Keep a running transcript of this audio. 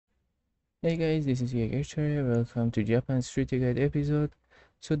Hey guys, this is Jaegerchere. Welcome to Japan's Treaty Guide episode.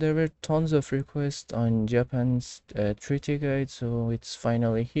 So there were tons of requests on Japan's Treaty Guide, so it's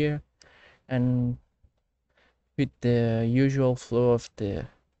finally here. And with the usual flow of the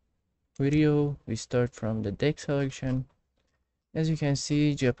video, we start from the deck selection. As you can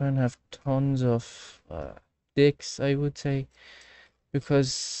see, Japan have tons of decks, I would say,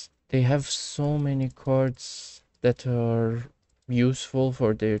 because they have so many cards that are useful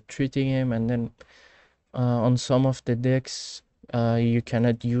for their treaty game, and then on some of the decks you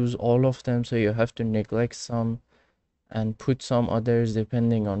cannot use all of them, so you have to neglect some and put some others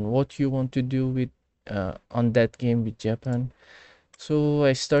depending on what you want to do with on that game with Japan. So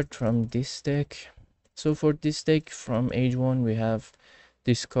I start from this deck. So for this deck from age 1 we have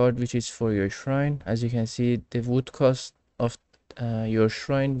this card which is for your shrine. As you can see, the wood cost of your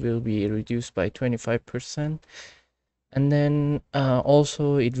shrine will be reduced by 25%. And then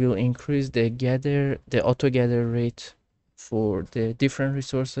also it will increase the auto gather rate for the different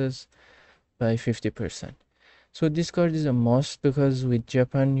resources by 50%. So this card is a must because with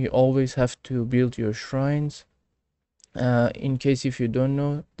Japan you always have to build your shrines. In case if you don't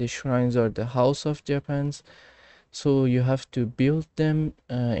know, the shrines are the house of Japan's, so you have to build them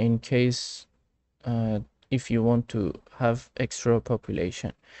in case if you want to have extra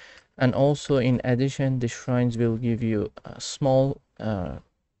population. And also in addition, the shrines will give you small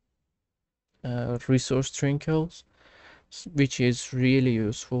resource trinkles, which is really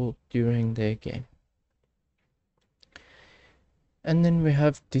useful during the game. And then we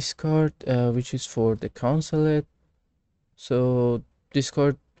have this card, which is for the consulate. So this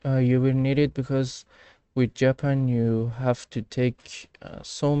card you will need it because with Japan you have to take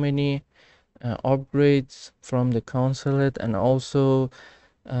so many upgrades from the consulate, and also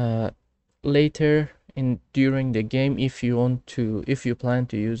later in during the game, if you plan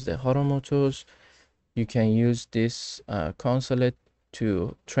to use the Hatamotos, you can use this consulate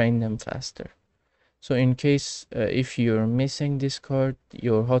to train them faster. So in case if you're missing this card,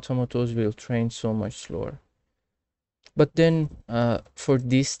 your Hatamotos will train so much slower. But then for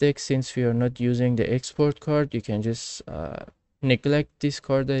this deck, since we are not using the export card, you can just neglect this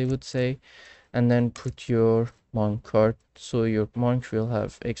card, I would say, and then put your monk card, so your monk will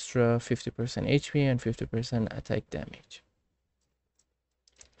have extra 50% HP and 50% attack damage.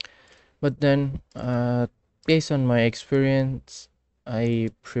 But then based on my experience,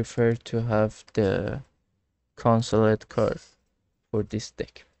 I prefer to have the consulate card for this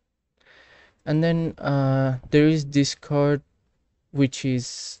deck. And then there is this card which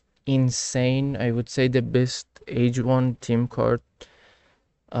is insane. I would say the best age 1 team card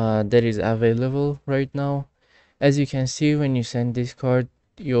that is available right now. As you can see, when you send this card,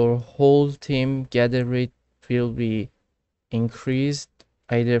 your whole team gather rate will be increased,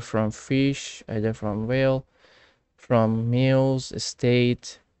 either from fish, either from whale, from meals,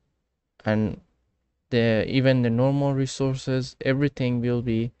 estate, and even the normal resources. Everything will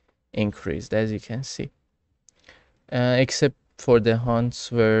be increased, as you can see, except for the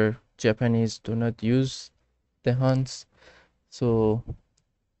hunts, where Japanese do not use the hunts. So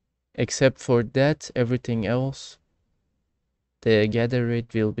except for that, everything else, the gather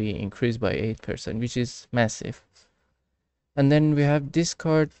rate will be increased by 8%, which is massive. And then we have this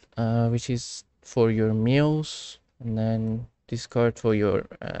card, which is for your meals, and then this card for your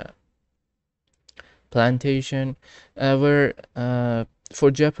plantation, where for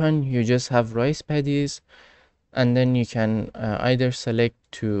Japan you just have rice paddies, and then you can either select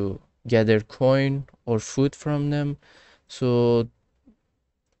to gather coin or food from them. So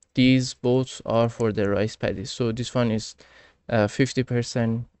these both are for the rice paddies. So this one is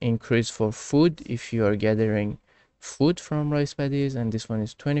 50% increase for food if you are gathering food from rice paddies, and this one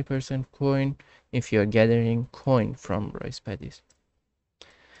is 20% coin if you are gathering coin from rice paddies.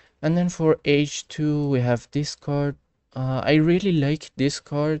 And then for H2 we have this card. I really like this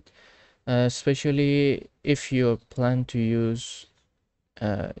card, especially if you plan to use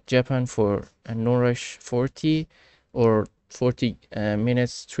Japan for a no rush 40 or 40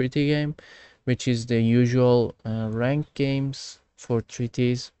 minutes treaty game, which is the usual ranked games for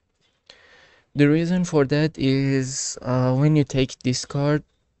treaties. The reason for that is when you take this card,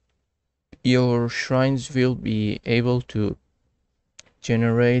 your shrines will be able to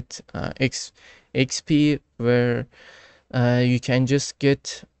generate XP, where you can just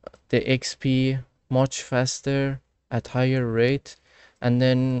get the XP much faster at higher rate. And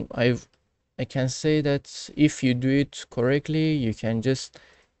then I can say that if you do it correctly, you can just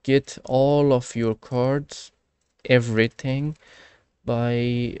get all of your cards, everything,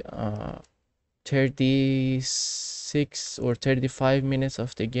 by 36 or 35 minutes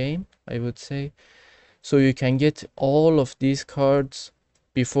of the game, I would say. So you can get all of these cards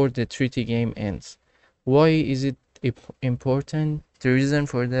before the treaty game ends. Why is it important? The reason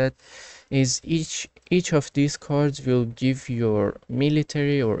for that is each of these cards will give your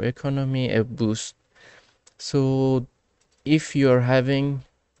military or economy a boost. So if you're having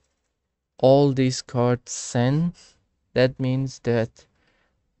all these cards sent, that means that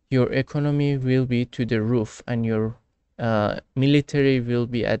your economy will be to the roof and your military will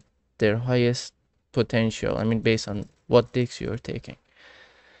be at their highest potential. I mean, based on what decks you're taking.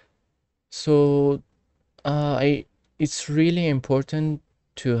 So I it's really important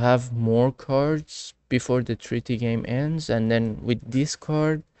to have more cards before the treaty game ends, and then with this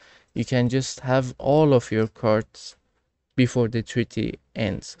card you can just have all of your cards before the treaty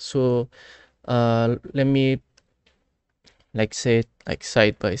ends. So let me like say it like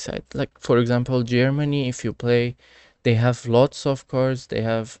side by side. Like for example, Germany, if you play, they have lots of cards they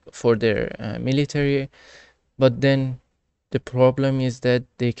have for their military, but then the problem is that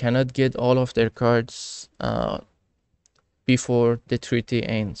they cannot get all of their cards before the treaty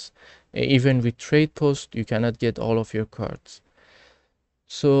ends. Even with trade post, you cannot get all of your cards.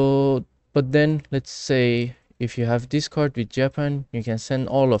 So, but then let's say if you have this card with Japan, you can send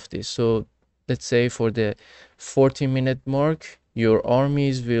all of this. So let's say for the 40-minute mark, your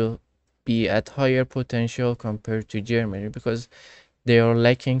armies will be at higher potential compared to Germany because they are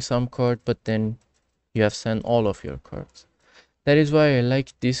lacking some card, but then you have sent all of your cards. That is why I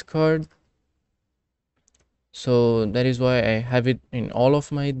like this card. So that is why I have it in all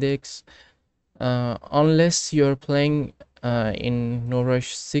of my decks. Unless you're playing in No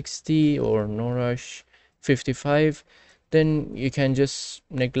Rush 60 or No Rush 55, then you can just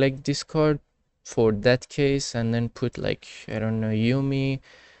neglect this card for that case and then put like, I don't know, Yumi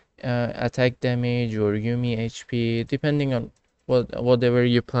attack damage or Yumi HP, depending on whatever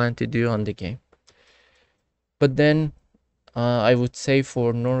you plan to do on the game. But then I would say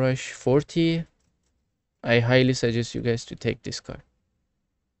for No Rush 40, I highly suggest you guys to take this card.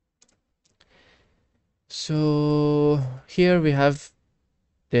 So here we have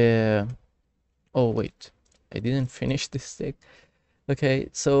the oh wait, I didn't finish this deck. Okay,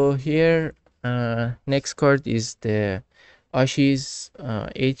 so here next card is the Ashi's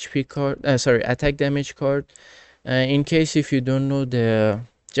HP card, sorry, attack damage card. In case if you don't know, the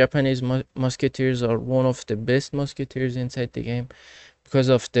Japanese musketeers are one of the best musketeers inside the game because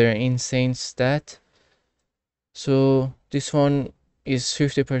of their insane stat. So this one is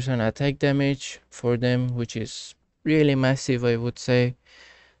 50% attack damage for them, which is really massive, I would say.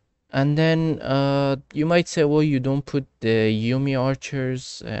 And then you might say, well, you don't put the Yumi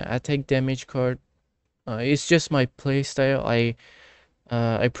archers attack damage card. It's just my play style. I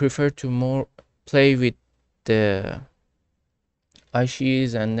prefer to more play with the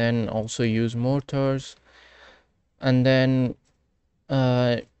Ashis and then also use mortars. And then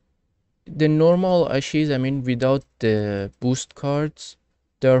the normal Ashis, I mean, without the boost cards,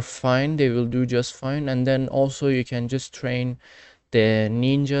 they're fine. They will do just fine. And then also you can just train the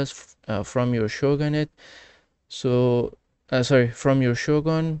ninjas from your shogunate. So, sorry, from your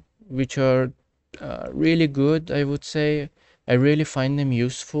shogun, which are really good, I would say. I really find them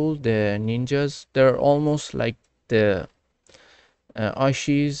useful. The ninjas, they're almost like the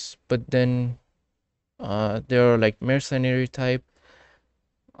Ashis, but then they're like mercenary type.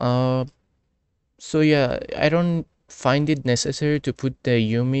 So yeah, I don't find it necessary to put the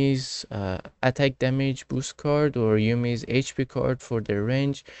Yumi's attack damage boost card or Yumi's HP card for the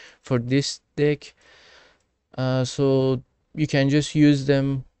range for this deck. So you can just use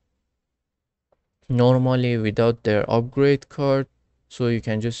them normally without their upgrade card. So you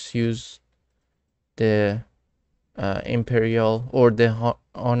can just use the Imperial or the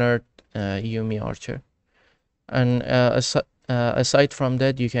Honored Yumi Archer. And aside from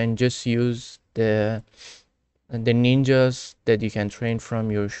that, you can just use the ninjas that you can train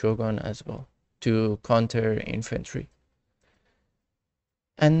from your shogun as well to counter infantry.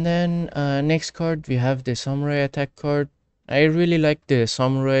 And then next card we have the samurai attack card. I really like the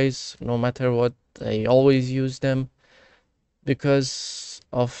samurais, no matter what. I always use them because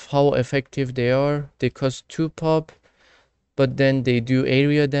of how effective they are. They cost 2 pop, but then they do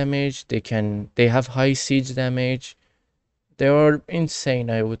area damage. They have high siege damage. They are insane,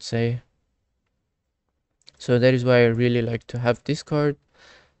 I would say. So that is why I really like to have this card.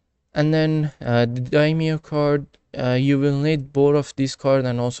 And then the daimyo card, you will need both of this card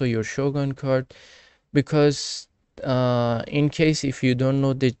and also your shogun card, because in case if you don't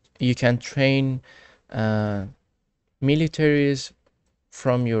know that you can train militaries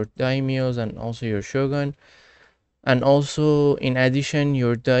from your daimyos and also your shogun. And also, in addition,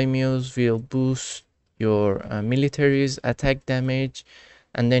 your daimyos will boost your military's attack damage,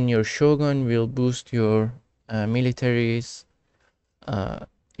 and then your shogun will boost your military's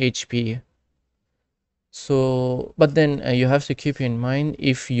HP. So, but then you have to keep in mind,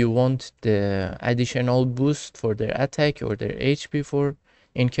 if you want the additional boost for their attack or their HP for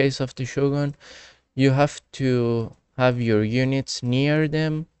in case of the shogun, you have to have your units near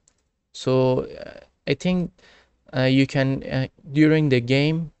them. So I think you can during the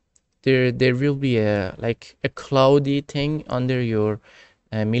game there will be a like a cloudy thing under your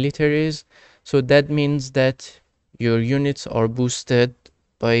militaries, so that means that your units are boosted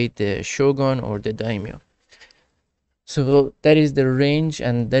by the shogun or the daimyo. So that is the range,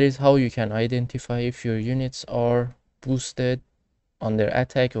 and that is how you can identify if your units are boosted on their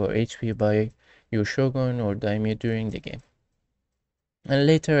attack or HP by your shogun or daimyo during the game. And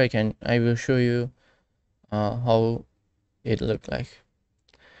later I will show you how it look like.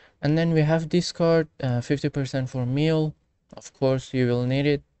 And then we have discard 50% for meal. Of course, you will need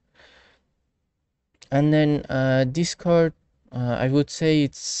it. And then discard, I would say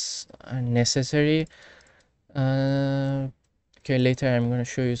it's necessary. Okay, later I'm going to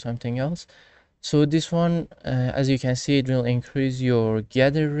show you something else. So this one, as you can see, it will increase your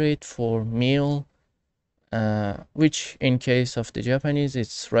gather rate for meal, which in case of the Japanese,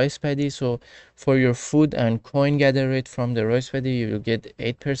 it's rice paddy. So for your food and coin gather rate from the rice paddy, you will get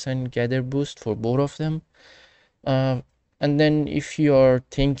 8% gather boost for both of them. And then if you are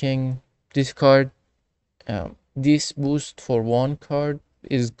thinking this card, this boost for one card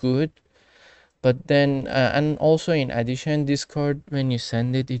is good, but then and also in addition, this card, when you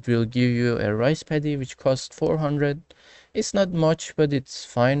send it, it will give you a rice paddy which costs 400. It's not much, but it's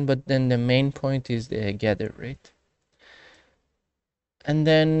fine. But then the main point is the gather rate. And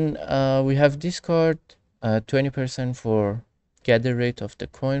then we have this card, 20% for gather rate of the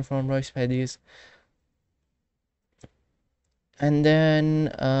coin from rice paddies. And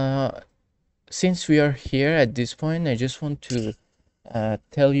then since we are here at this point, I just want to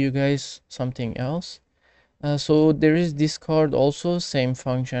tell you guys something else. So there is this card also, same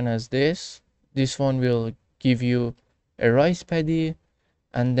function as this. This one will give you a rice paddy,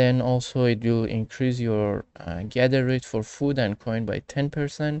 and then also it will increase your gather rate for food and coin by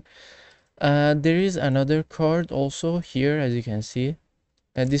 10%. There is another card also here, as you can see.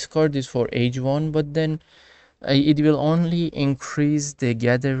 This card is for age 1, but then it will only increase the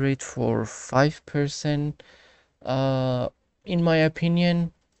gather rate for 5%. In my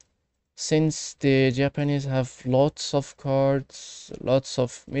opinion, since the Japanese have lots of cards, lots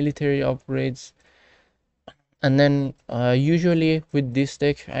of military upgrades, and then usually with this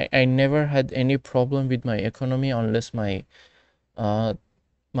deck, I never had any problem with my economy unless my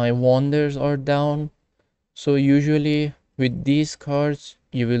my wonders are down. So usually with these cards,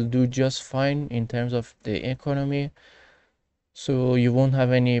 you will do just fine in terms of the economy. So you won't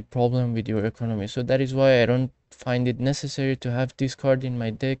have any problem with your economy. So that is why I don't find it necessary to have this card in my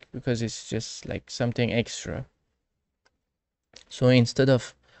deck, because it's just like something extra. So instead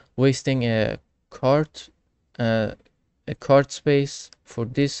of wasting card uh, a card space for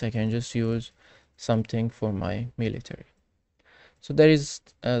this, I can just use something for my military. So that is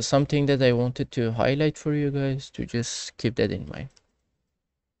something that I wanted to highlight for you guys, to just keep that in mind.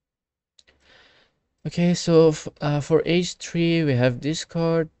 Okay, so for age 3 we have this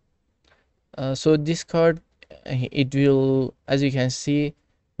card. So this card, it will, as you can see,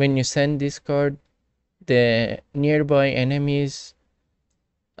 when you send this card, the nearby enemies,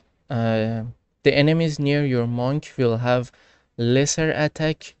 the enemies near your monk will have lesser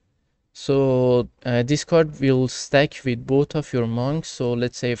attack. So this card will stack with both of your monks. So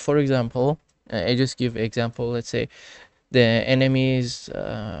let's say, for example, I just give example. Let's say the enemy's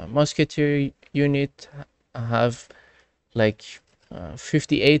musketeer unit have like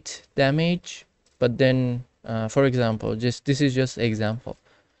 58 damage, but then for example, just this is just example.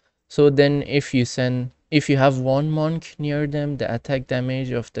 So then if you have one monk near them, the attack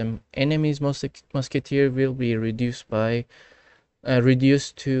damage of the enemy's musketeer will be reduced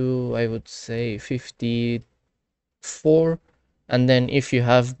to, I would say, 54. And then if you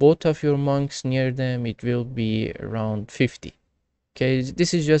have both of your monks near them, it will be around 50. Okay,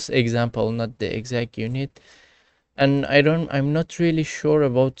 this is just example, not the exact unit. And I'm not really sure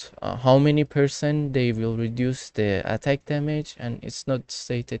about how many percent they will reduce the attack damage, and it's not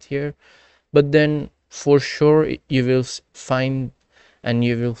stated here. But then for sure you will find and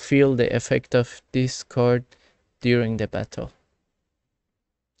you will feel the effect of this card during the battle.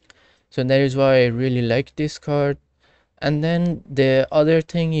 So that is why I really like this card. And then the other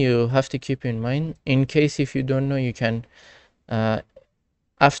thing you have to keep in mind, in case if you don't know, you can uh,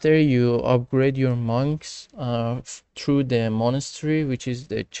 after you upgrade your monks through the monastery, which is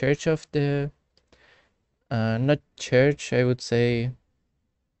the church of the not church, I would say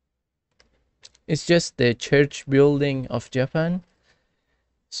it's just the church building of Japan.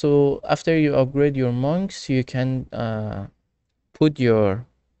 So after you upgrade your monks, you can put your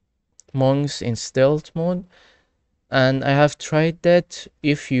monks in stealth mode. And I have tried that.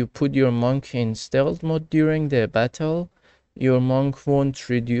 If you put your monk in stealth mode during the battle, your monk won't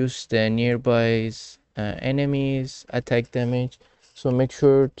reduce the nearby enemies attack damage. So make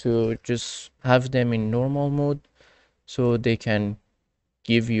sure to just have them in normal mode so they can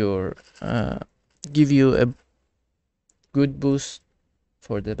give your give you a good boost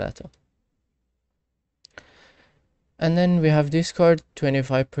for the battle. And then we have this card,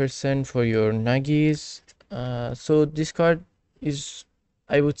 25% for your nagis. So this card is,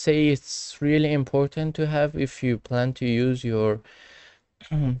 I would say it's really important to have if you plan to use your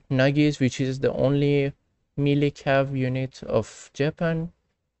nagis, which is the only melee cav unit of Japan.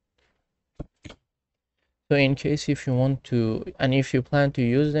 So in case if you want to, and if you plan to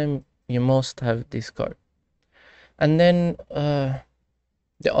use them, you must have this card. And then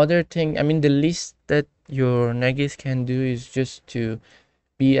the other thing, I mean, the least that your nagis can do is just to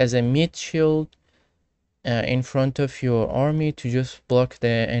be as a mid shield in front of your army to just block the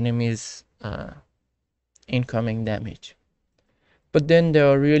enemy's incoming damage. But then they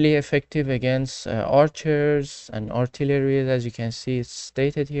are really effective against archers and artillery, as you can see it's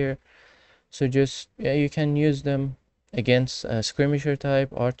stated here. So just you can use them against skirmisher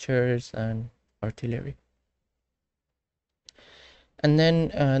type archers and artillery. And then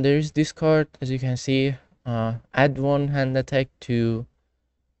there is this card, as you can see, add one hand attack to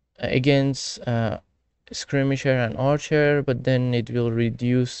against skirmisher and archer, but then it will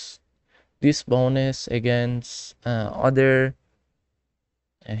reduce this bonus against other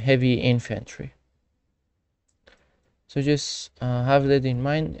heavy infantry. So just have that in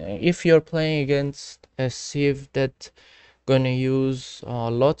mind. If you're playing against a civ that gonna use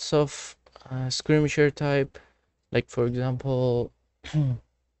lots of skirmisher type, like for example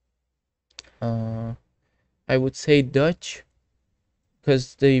I would say Dutch,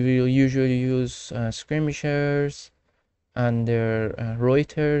 because they will usually use skirmishers and their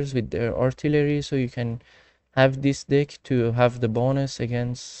Reuters with their artillery, so you can have this deck to have the bonus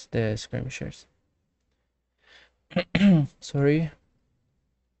against the skirmishers. Sorry.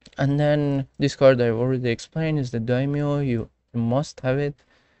 And then this card I've already explained is the daimyo. You must have it.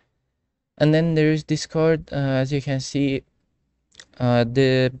 And then there is this card, as you can see,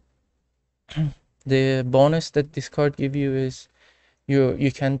 the the bonus that this card give you is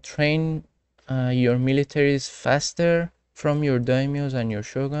you can train your militaries faster from your daimyos and your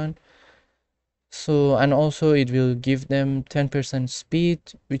shogun. So, and also it will give them 10% speed,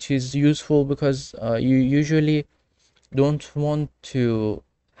 which is useful because you usually don't want to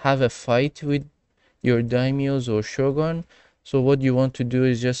have a fight with your daimyos or shogun. So what you want to do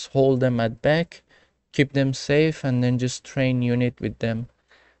is just hold them at back, keep them safe, and then just train unit with them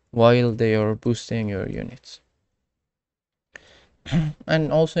while they are boosting your units.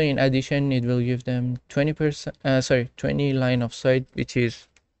 And also in addition, it will give them 20 line of sight, which is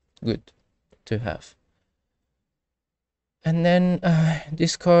good to have. And then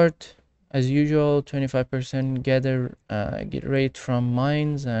this card, as usual, 25% gather get rate from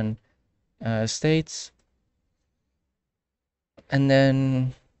mines and states. And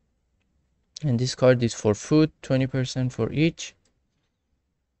then this card is for food, 20% for each.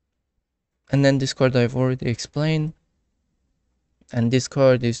 And then this card I've already explained. And this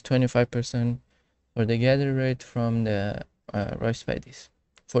card is 25% for the gather rate from the rice paddies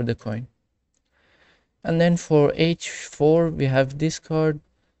for the coin. And then for H4 we have this card.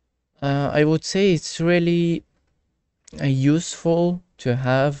 I would say it's really useful to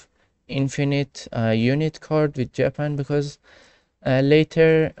have infinite unit card with Japan, because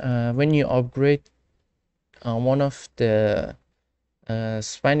later when you upgrade one of the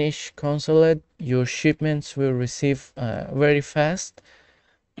Spanish consulate, your shipments will receive very fast.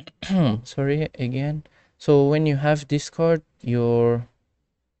 Sorry again. So when you have this card, your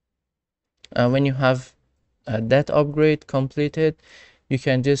when you have that upgrade completed, you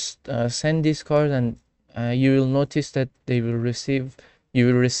can just send this card, and you will notice that you will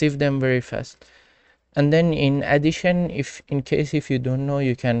receive them very fast. And then in addition, if in case if you don't know,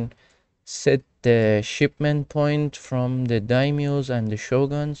 you can set the shipment point from the daimyos and the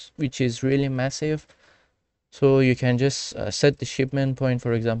shoguns, which is really massive. So you can just set the shipment point,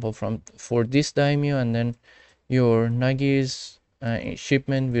 for example, for this daimyo, and then your Nagi's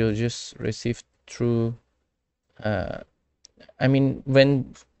shipment will just receive through I mean,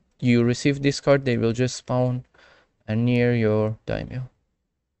 when you receive this card, they will just spawn near your daimyo.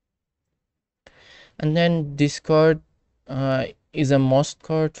 And then this card is a must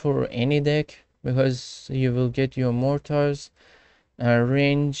card for any deck because you will get your mortars,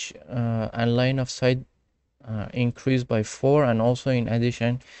 range, and line of sight increased by 4, and also in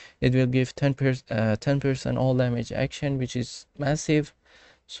addition it will give 10% all damage action, which is massive.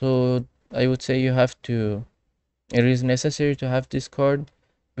 So I would say it is necessary to have this card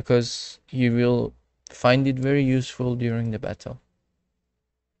because you will find it very useful during the battle.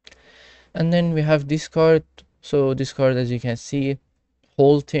 And then we have this card. So this card, as you can see,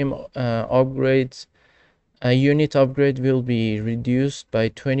 whole team upgrades. A unit upgrade will be reduced by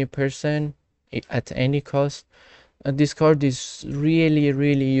 20% at any cost. This card is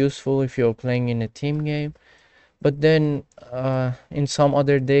really useful if you're playing in a team game. But then in some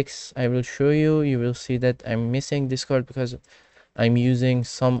other decks I will show you, you will see that I'm missing this card because I'm using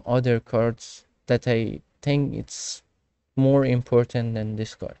some other cards that I think it's more important than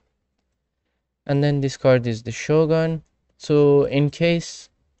this card. And then this card is the Shogun. So in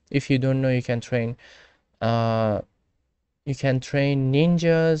case if you don't know, you can train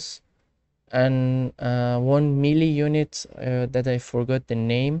ninjas and one melee unit that I forgot the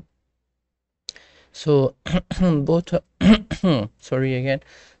name. So both sorry again.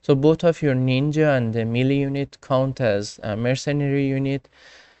 So both of your ninja and the melee unit count as a mercenary unit.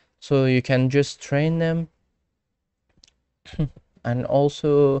 So you can just train them. And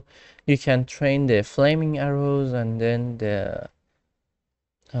also you can train the flaming arrows and then the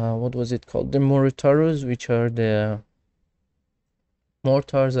what was it called? The Moritaros, which are the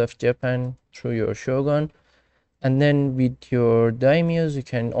mortars of Japan through your Shogun. And then with your daimyos, you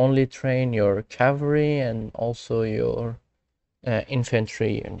can only train your cavalry and also your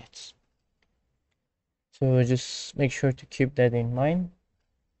infantry units. So just make sure to keep that in mind.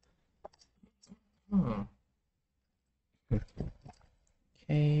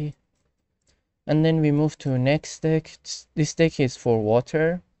 Okay. And then we move to next deck. This deck is for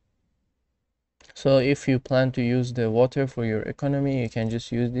water. So if you plan to use the water for your economy, you can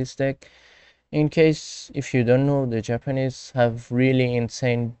just use this deck. In case if you don't know, the Japanese have really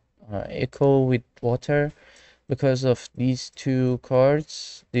insane eco with water because of these three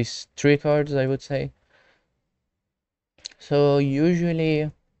cards I would say. So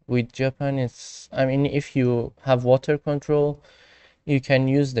usually with Japan, if you have water control, you can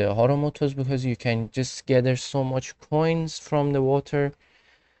use the Hatamotos because you can just gather so much coins from the water,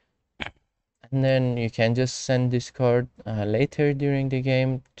 and then you can just send this card later during the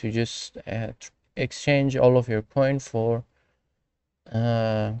game to just exchange all of your coin for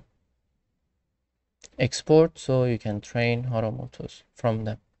export, so you can train Hatamotos from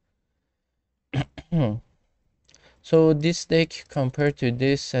them. So this deck compared to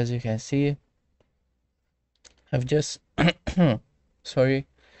this, as you can see, I've just sorry,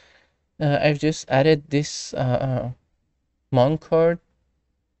 I've just added this monk card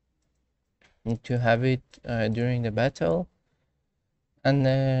to have it during the battle, and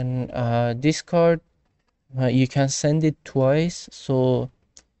then this card you can send it twice. So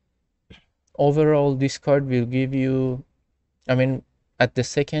overall this card will give you, at the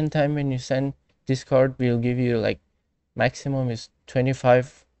second time when you send this card, will give you like maximum is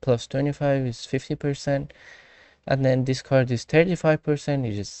 25 plus 25 is 50%, and then this card is 35%,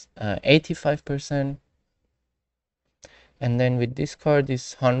 which is 85%, and then with this card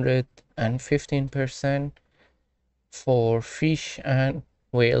is 115% for fish and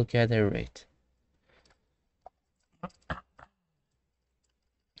whale gather rate.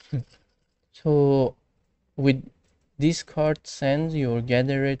 So with this card sends, your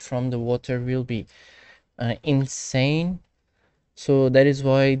gather rate from the water will be insane. So that is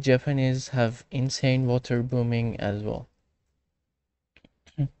why Japanese have insane water booming as well.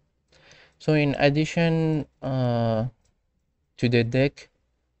 So in addition to the deck,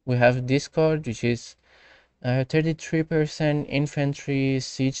 we have this card, which is 33% infantry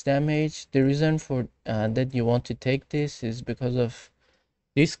siege damage. The reason for that you want to take this is because of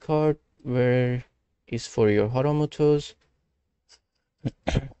this card, where is for your Hatamotos.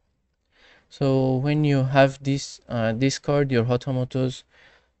 So when you have this card, your Hatamotos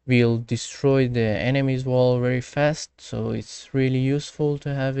will destroy the enemy's wall very fast, so it's really useful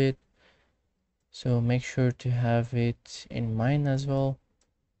to have it. So make sure to have it in mind as well.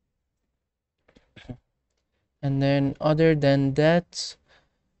 And then other than that,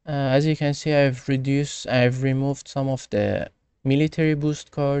 as you can see, I've removed some of the military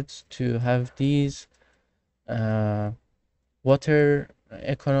boost cards to have these uh, water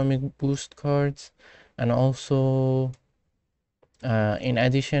economic boost cards, and also in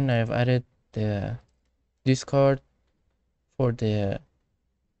addition I've added the this card for the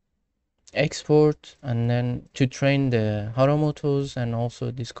export, and then to train the Hatamotos, and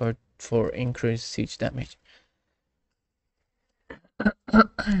also this card for increased siege damage.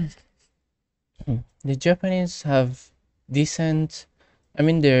 The Japanese have decent, I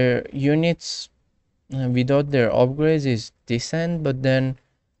mean their units without their upgrades is decent, but then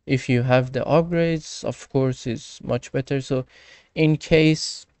if you have the upgrades, of course it's much better. So in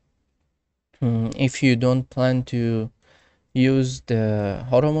case if you don't plan to use the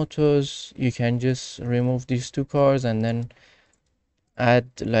Hatamotos, you can just remove these two cards and then add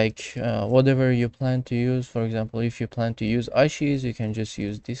like whatever you plan to use. For example, if you plan to use Ashis, you can just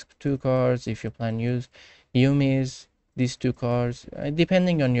use these two cards. If you plan to use Yumis, these two cards,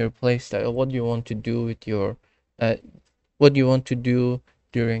 depending on your playstyle, what you want to do with your uh, what you want to do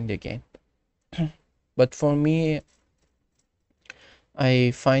during the game. But for me,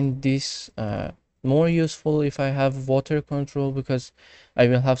 I find this more useful if I have water control, because I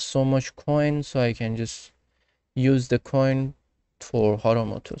will have so much coin, so I can just use the coin for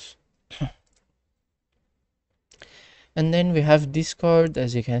Hatamotos. And then we have this card,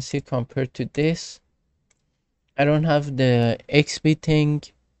 as you can see, compared to this. I don't have the XP thing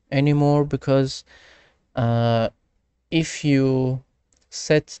anymore, because if you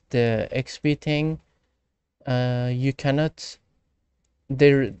set the XP thing, you cannot.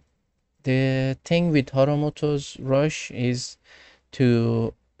 The thing with Hatamoto's rush is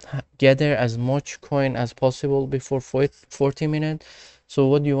to gather as much coin as possible before 40 minutes. So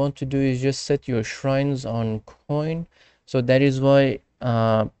what you want to do is just set your shrines on coin. So that is why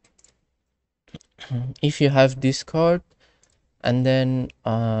if you have this card, and then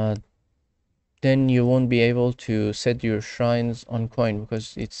you won't be able to set your shrines on coin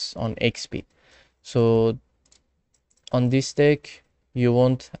because it's on XP. So on this deck you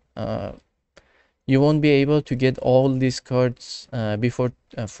won't be able to get all these cards before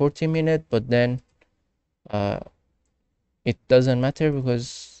 40 minutes, but then it doesn't matter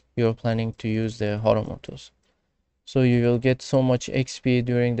because you're planning to use the Hatamotos. So you will get so much XP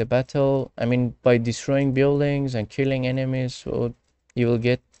during the battle. I mean, by destroying buildings and killing enemies, so you will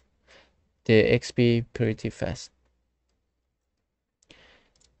get the XP pretty fast.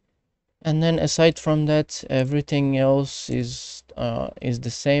 And then aside from that, everything else is the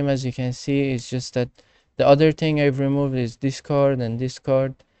same. As you can see, it's just that the other thing I've removed is this card and this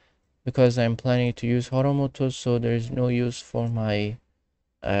card, because I'm planning to use Hatamoto, so there's no use for my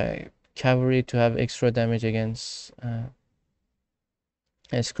cavalry to have extra damage against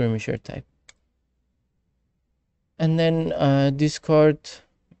a skirmisher type. And then this card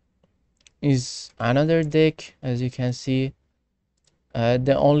is another deck, as you can see.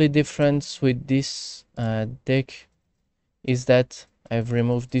 The only difference with this deck is that I've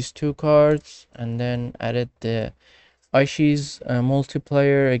removed these two cards and then added the Ashi's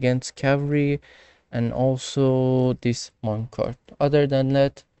multiplier against cavalry, and also this monk card. Other than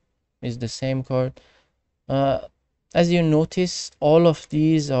that, is the same card. As you notice, all of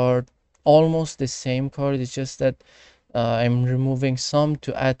these are almost the same card. It's just that I'm removing some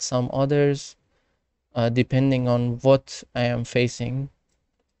to add some others, depending on what I am facing.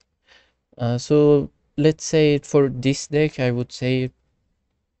 So let's say for this deck, I would say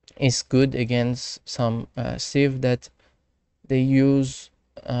it's good against some civ that they use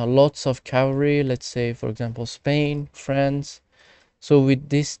lots of cavalry. Let's say, for example, Spain, France. So with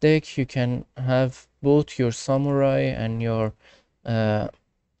this deck, you can have both your samurai and your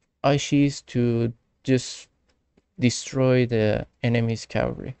Ashis to just destroy the enemy's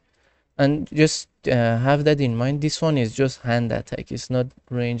cavalry. And just have that in mind. This one is just hand attack, it's not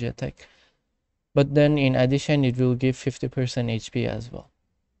range attack. But then in addition, it will give 50% HP as well.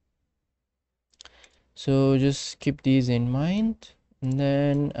 So just keep these in mind. And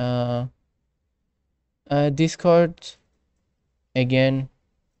then this card again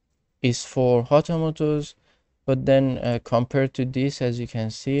is for Hatamotos, but then compared to this, as you can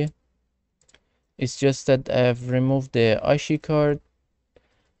see, it's just that I've removed the Ashi card,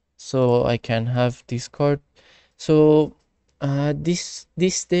 so I can have this card. So this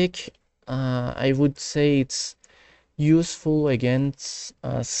deck, I would say it's useful against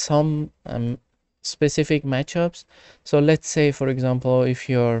some specific matchups. So let's say, for example, if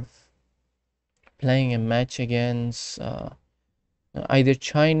you're playing a match against either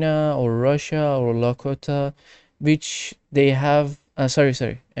China or Russia or Lakota, which they have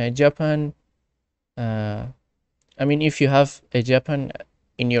Japan. I mean, if you have a Japan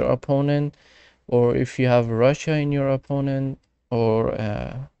in your opponent or if you have Russia in your opponent, or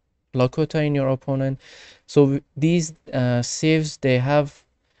Lakota in your opponent. So these civs, they have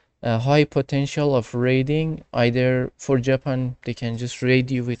a high potential of raiding. Either for Japan, they can just raid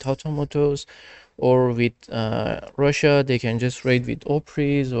you with Hatamotos, or with Russia, they can just raid with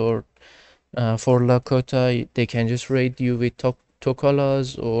Opris, or for Lakota, they can just raid you with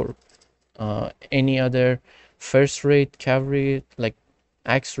Tokalas, or any other first rate cavalry like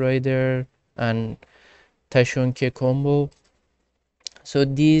Axe Rider and Tashonke combo. So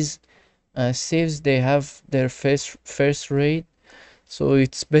these saves, they have their first rate, so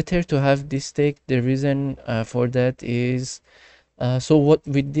it's better to have this deck. The reason for that is so what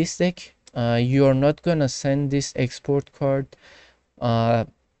with this deck, you're not gonna send this export card uh,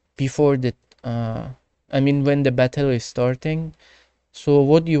 before the when the battle is starting. So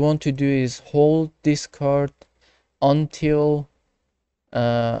what you want to do is hold this card until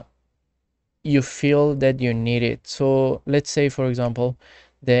uh, you feel that you need it. So let's say, for example,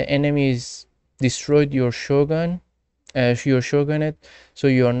 the enemies destroyed your your shogunate, so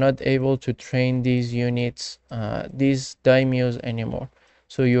you are not able to train these units, these daimyos anymore.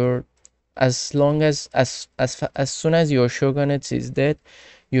 So you're, as long as soon as your shogunate is dead,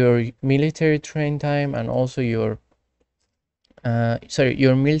 your military train time and also your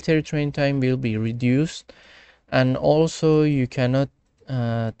your military train time will be reduced, and also you cannot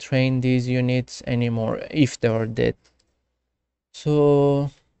train these units anymore if they are dead. So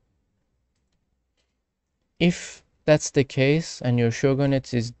if that's the case and your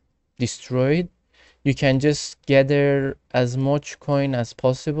shogunate is destroyed, you can just gather as much coin as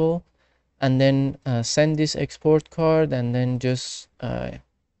possible, and then send this export card, and then just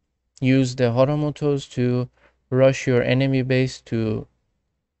use the Hatamotos to rush your enemy base to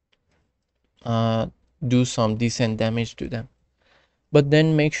uh, do some decent damage to them. But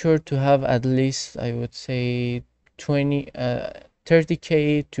then make sure to have at least, I would say,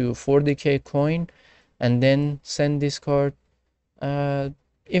 30k to 40k coin, and then send this card.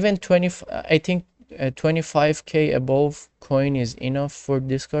 Even 20, I think 25k above coin is enough for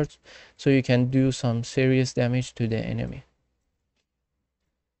this card, so you can do some serious damage to the enemy.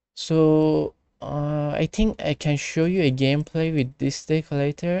 So I think I can show you a gameplay with this deck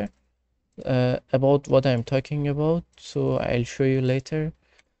later, about what I'm talking about, so I'll show you later.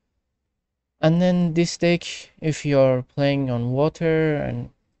 And then this deck, if you're playing on water, and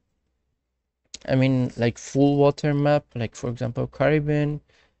like full water map, like for example Caribbean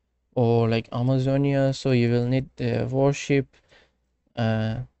or like Amazonia, so you will need the warship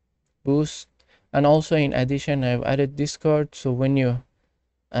boost. And also in addition, I've added this card, so when you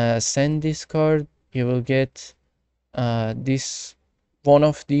send this card, you will get this one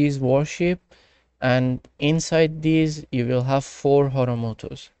of these warship, and inside these you will have 4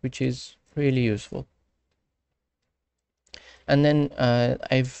 Hatamotos, which is really useful. And then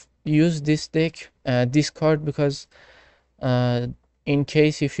I've used this deck, this card, because in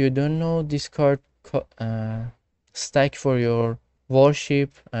case if you don't know, this card stack for your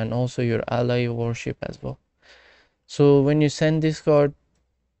warship and also your ally warship as well. So when you send this card,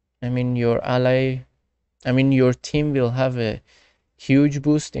 your your team will have a huge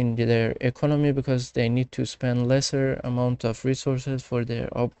boost in their economy, because they need to spend lesser amount of resources for their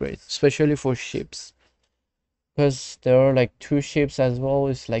upgrade, especially for ships, because there are like 2 ships as well.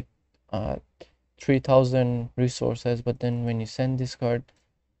 It's like 3000 resources, but then when you send this card,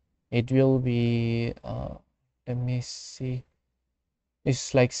 it will be let me see,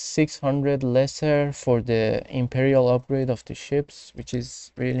 it's like 600 lesser for the imperial upgrade of the ships, which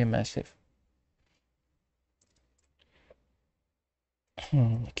is really massive.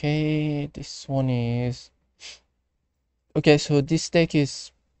 Okay, this one is okay. So this deck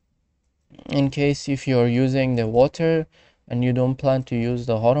is in case if you're using the water and you don't plan to use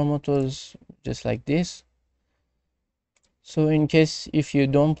the Hatamotos, just like this. So in case if you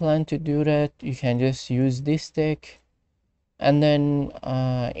don't plan to do that, you can just use this deck. And then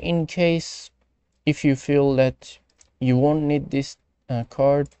in case if you feel that you won't need this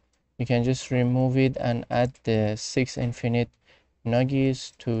card, you can just remove it and add the 6 infinite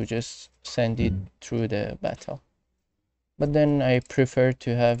nuggies to just send it through the battle. But then I prefer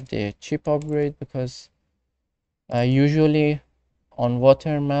to have the chip upgrade, because usually on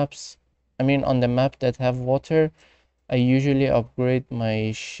water maps, on the map that have water, I usually upgrade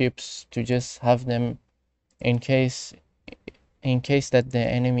my ships to just have them in case that the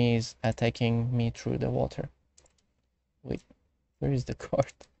enemy is attacking me through the water. Wait, where is the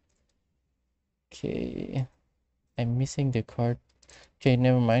card? Okay, I'm missing the card. Okay,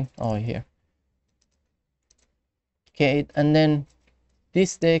 never mind. Oh, here. Okay, and then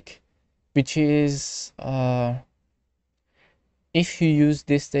this deck, which is if you use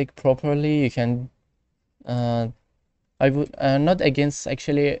this deck properly, you can I would not against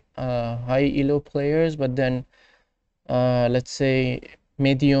actually high elo players, but then let's say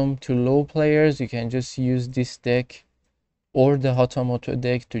medium to low players, you can just use this deck or the Hatamoto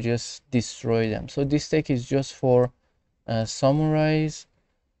deck to just destroy them. So this deck is just for samurais.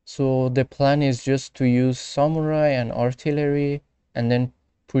 So the plan is just to use samurai and artillery and then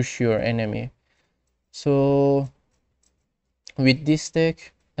push your enemy. So with this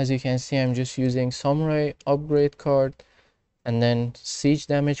deck, as you can see, I'm just using samurai upgrade card and then siege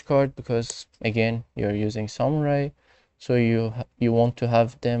damage card, because again you're using samurai, so you want to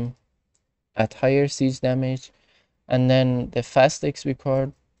have them at higher siege damage, and then the fast XP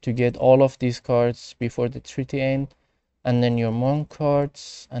card to get all of these cards before the treaty end, and then your monk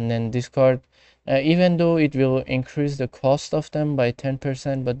cards, and then this card, even though it will increase the cost of them by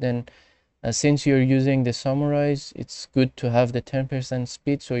 10%, but then since you're using the samurais, it's good to have the 10%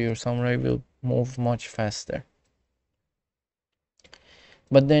 speed, so your samurai will move much faster.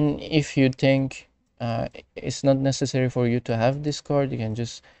 But then if you think it's not necessary for you to have this card, you can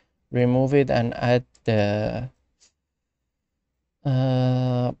just remove it and add the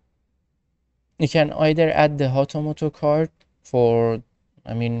you can either add the Hatamoto card for,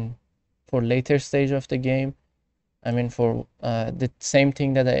 I mean, for later stage of the game, I mean for the same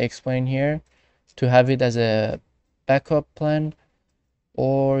thing that I explained here, to have it as a backup plan,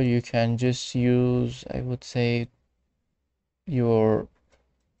 or you can just use, I would say, your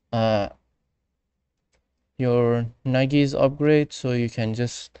Nagi's upgrade, so you can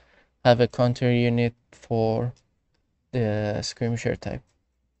just have a counter unit for the skirmisher type.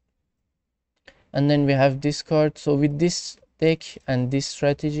 And then we have this card. So with this deck and this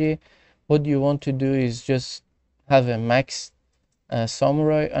strategy, what you want to do is just have a max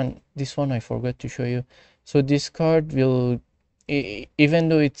samurai. And this one I forgot to show you. So this card will, even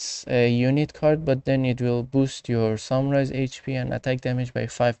though it's a unit card, but then it will boost your samurai's HP and attack damage by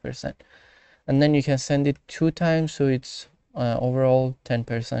 5%. And then you can send it 2 times, so it's overall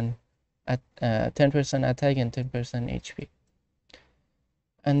 10% at 10% attack and 10% HP.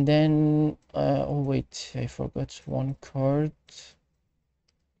 And then oh wait, I forgot one card.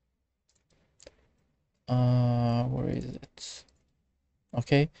 Where is it?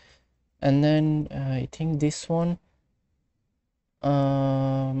 Okay, and then I think this one.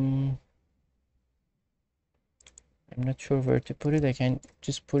 I'm not sure where to put it. I can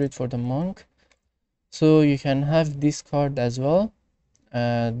just put it for the monk. So you can have this card as well.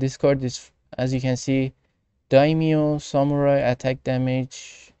 This card is, as you can see, daimyo, samurai, attack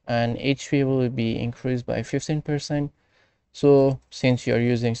damage, and HP will be increased by 15%. So since you're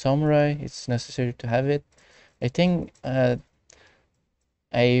using samurai, it's necessary to have it. I think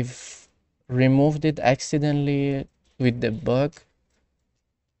I've removed it accidentally with the bug.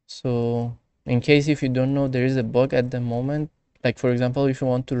 So in case if you don't know, there is a bug at the moment. Like for example, if you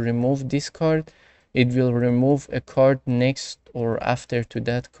want to remove this card, it will remove a card next or after to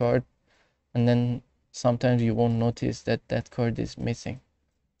that card, and then sometimes you won't notice that that card is missing.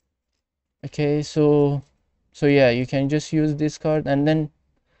 Okay, so yeah, you can just use this card, and then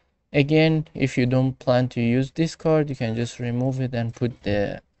again, if you don't plan to use this card, you can just remove it and put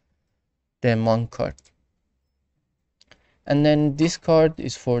the monk card. And then this card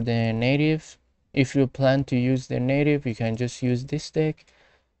is for the native. If you plan to use the native, you can just use this deck.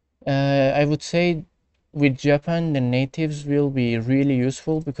 I would say with Japan, the natives will be really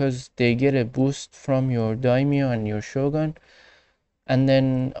useful because they get a boost from your daimyo and your shogun. And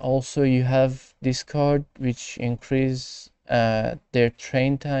then also you have this card which increase their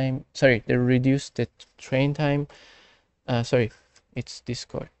train time. Sorry, they reduce the train time. Sorry, it's this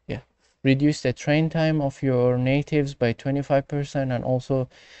card. Yeah, reduce the train time of your natives by 25%, and also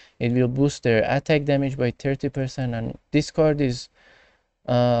it will boost their attack damage by 30%. And this card is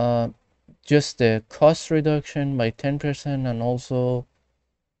just the cost reduction by 10%, and also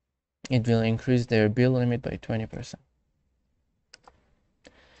it will increase their build limit by 20%.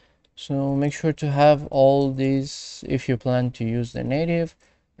 So make sure to have all these if you plan to use the native.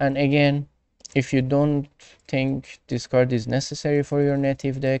 And again, if you don't think this card is necessary for your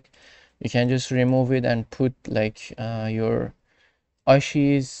native deck, you can just remove it and put like your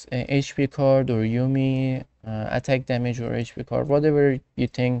Ashi's HP card, or Yumi attack damage or HP card, whatever you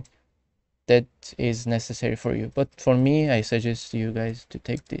think that is necessary for you. But for me, I suggest you guys to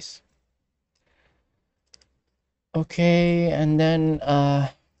take this. Okay, and then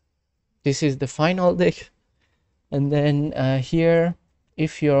this is the final deck. And then here,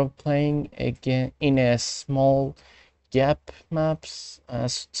 if you're playing again in a small gap maps,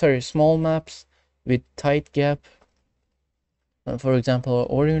 sorry, small maps with tight gap. For example,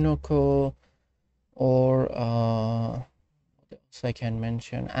 Orinoco, or what else I can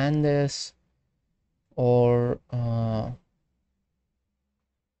mention, Andes, or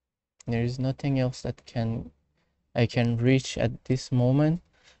there is nothing else that I can reach at this moment.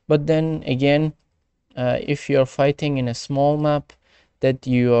 But then again, if you're fighting in a small map that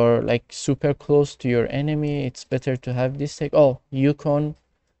you are like super close to your enemy, it's better to have this deck. Oh, Yukon,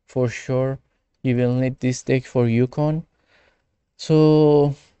 for sure. You will need this deck for Yukon.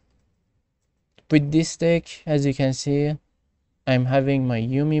 So with this deck, as you can see, I'm having my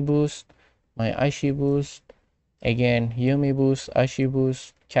Yumi boost, my Ashi boost, again Yumi boost, Ashi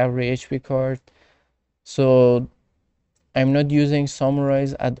boost, cavalry HP card. So I'm not using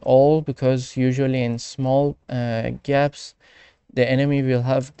summarize at all, because usually in small gaps the enemy will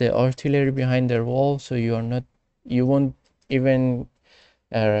have the artillery behind their wall, so you won't even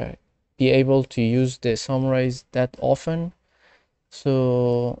uh, be able to use the summarize that often.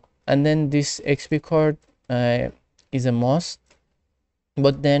 So, and then this XP card is a must.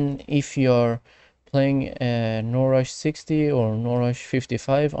 But then if you're playing No Rush 60 or No Rush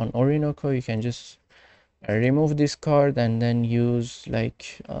 55 on Orinoco, you can just remove this card and then use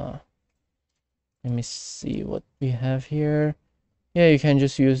like let me see what we have here. Yeah, you can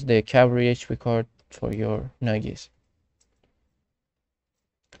just use the cavalry HP card for your Nuggies.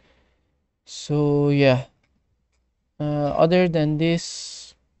 So yeah, other than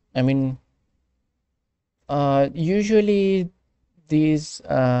this, I mean, usually these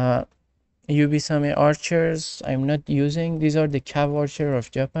Yubisame archers I'm not using. These are the cav archer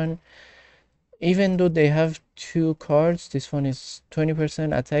of Japan. Even though they have two cards, this one is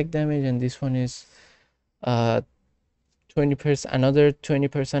 20% attack damage and this one is 20%, another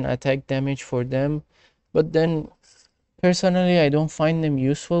 20% attack damage for them. But then personally I don't find them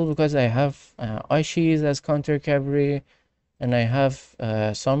useful, because I have Aishis as counter cavalry and I have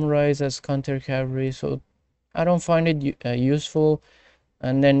samurais as counter cavalry, so I don't find it useful.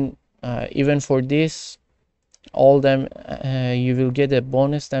 And then even for this, all them you will get a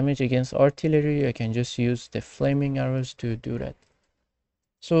bonus damage against artillery. I can just use the flaming arrows to do that.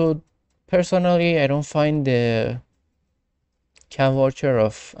 So personally I don't find the cav archer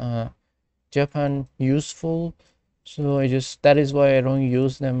of Japan useful, so that is why I don't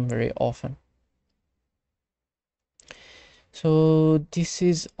use them very often. So this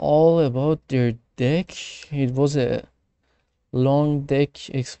is all about their deck. It was a long deck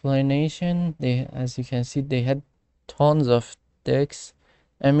explanation. They, as you can see, they had tons of decks.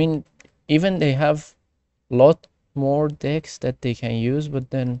 I mean, even they have lot more decks that they can use, but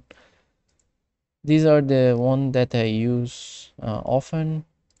then these are the one that I use often.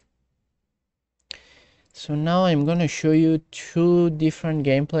 So now I'm gonna show you two different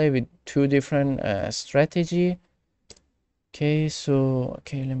gameplay with two different strategy. Okay,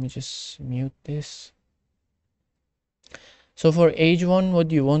 let me just mute this. So for age 1,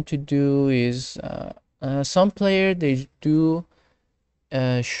 what you want to do is some player, they do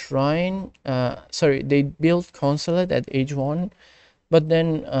shrine, sorry, they build consulate at age 1, but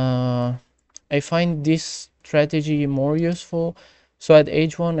then I find this strategy more useful. So at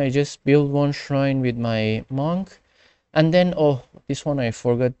age 1 I just build one shrine with my monk, and then, oh, this one I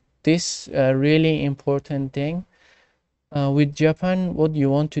forgot, this really important thing. With Japan, what you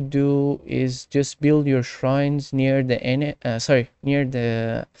want to do is just build your shrines near the near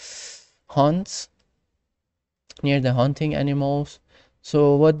the hunts, near the hunting animals.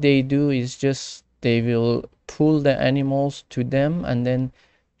 So what they do is just they will pull the animals to them, and then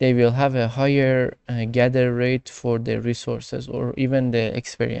they will have a higher gather rate for the resources or even the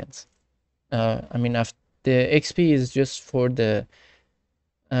experience. I mean, after the XP is just for the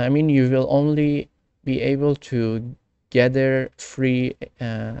I mean, you will only be able to gather free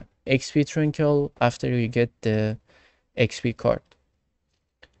XP trinket after you get the XP card.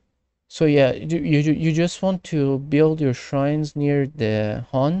 So yeah, you just want to build your shrines near the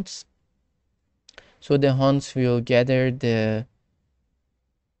hunts, so the hunts will gather the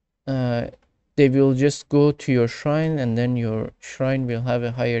they will just go to your shrine, and then your shrine will have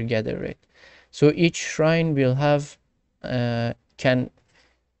a higher gather rate. So each shrine will have can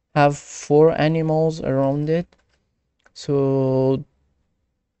have 4 animals around it. So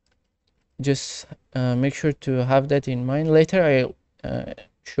just make sure to have that in mind. Later I'll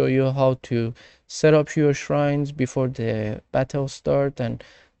show you how to set up your shrines before the battle start, and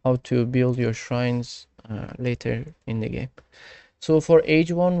how to build your shrines later in the game. So for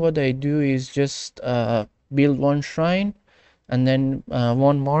age 1, what I do is just build one shrine, and then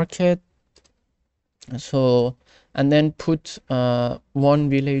one market, So, and then put one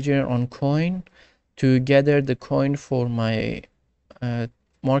villager on coin to gather the coin for my uh,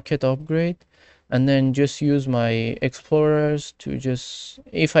 market upgrade, and then just use my explorers to just,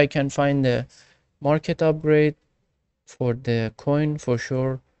 if I can find the market upgrade for the coin, for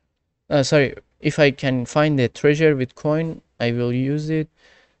sure. Sorry, if I can find the treasure with coin, I will use it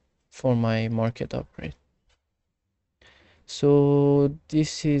for my market upgrade. So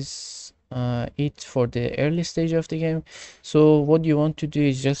this is it for the early stage of the game. So what you want to do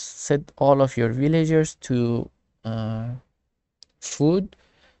is just set all of your villagers to uh, food.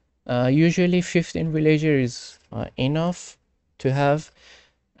 Usually 15 villager is enough to have,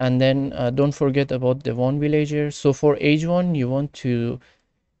 and then don't forget about the one villager. So for age 1 you want to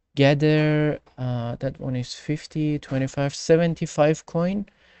gather that one is 50, 25, 75 coin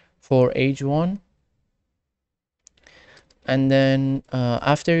for age 1, and then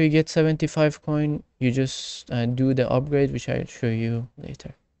after you get 75 coin you just do the upgrade, which I'll show you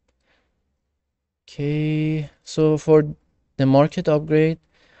later. Okay, so for the market upgrade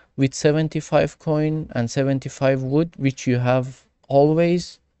with 75 coin and 75 wood, which you have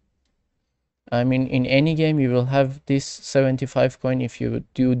always, I mean in any game you will have this 75 coin if you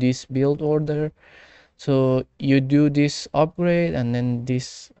do this build order. So you do this upgrade and then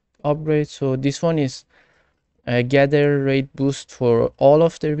this upgrade. So this one is a gather rate boost for all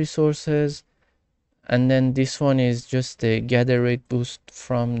of the resources, and then this one is just the gather rate boost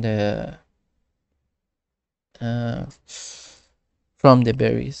uh, from the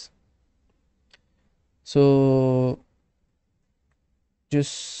berries. So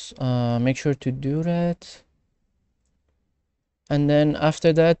just make sure to do that, and then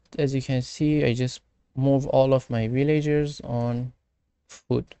after that, as you can see, I just move all of my villagers on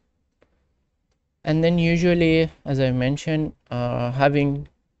food. And then usually, as I mentioned, having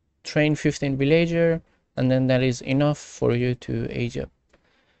train 15 villager, and then that is enough for you to age up.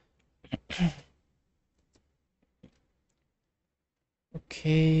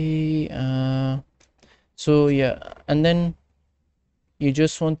 Okay, so yeah, and then you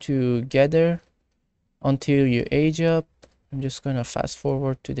just want to gather until you age up. I'm just gonna fast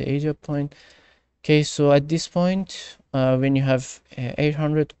forward to the age up point. Okay, so at this point, when you have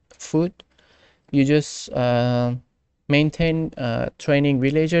 800 food, you just maintain training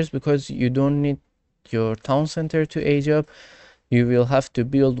villagers, because you don't need your town center to age up. You will have to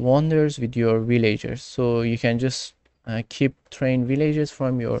build wonders with your villagers, so you can just keep train villagers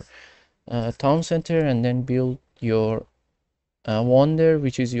from your town center and then build your wonder,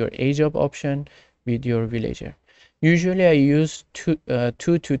 which is your age up option, with your villager. Usually I use two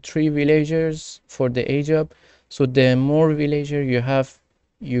to three villagers for the age up, so the more villager you have,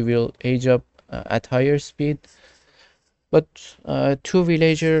 you will age up at higher speed. But two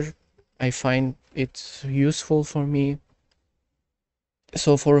villager, I find it's useful for me.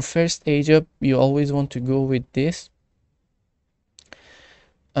 So for a first age up, you always want to go with this.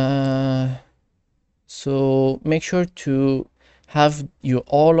 So make sure to have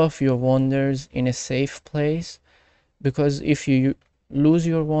all of your wonders in a safe place, because if you lose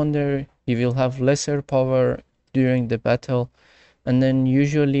your wonder, you will have lesser power during the battle. And then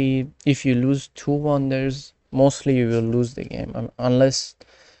usually if you lose two wonders, mostly you will lose the game, unless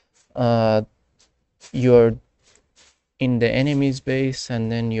you're in the enemy's base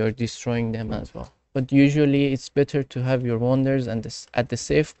and then you're destroying them as well. But usually it's better to have your wonders and at the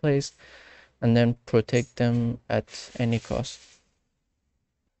safe place, and then protect them at any cost.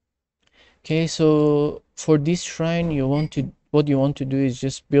 Okay, so for this shrine, what you want to do is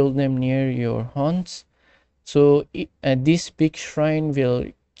just build them near your hunts. So this big shrine will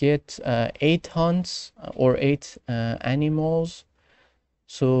get 8 hunts or 8 animals.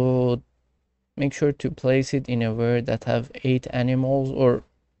 So make sure to place it in a word that have 8 animals, or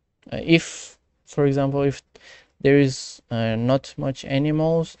if, for example, if there is not much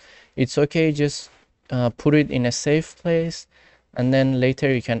animals, it's okay, just put it in a safe place, and then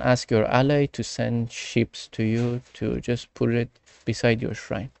later you can ask your ally to send ships to you to just put it beside your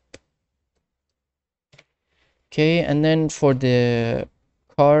shrine. Okay, and then for the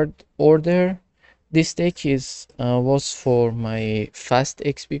card order, this deck is was for my fast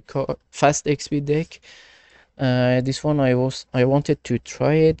XP deck. This one I wanted to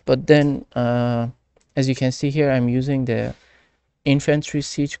try it, but then as you can see here, I'm using the infantry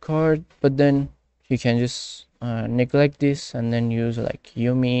siege card, but then you can just neglect this and then use like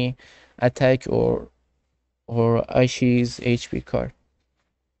Yumi attack or Ashi's HP card.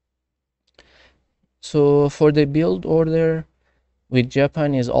 So for the build order with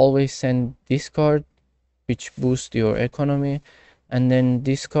Japan is always send this card, which boosts your economy, and then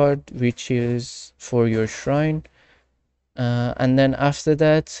this card which is for your shrine. And then after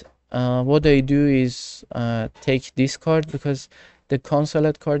that, what I do is take this card, because the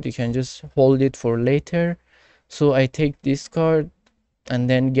consulate card you can just hold it for later. So I take this card and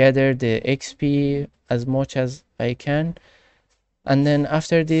then gather the XP as much as I can, and then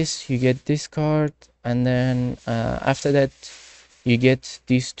after this you get this card, and then after that you get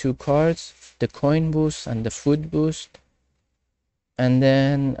these two cards, the coin boost and the food boost. And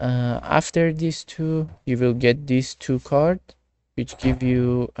then after these two you will get these two cards which give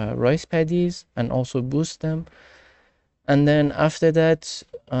you rice paddies and also boost them. And then after that,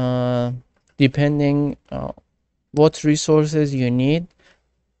 depending what resources you need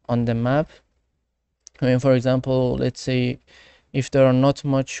on the map, I mean, for example, let's say if there are not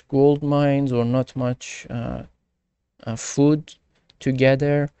much gold mines or not much food to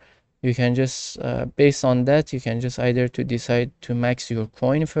gather, you can just based on that you can just either to decide to max your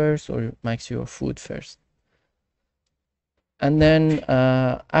coin first or max your food first. And then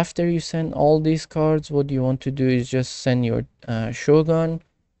after you send all these cards, what you want to do is just send your shogun,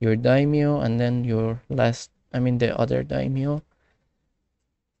 your daimyo, and then your the other daimyo.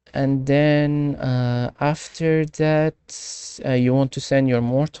 And then after that you want to send your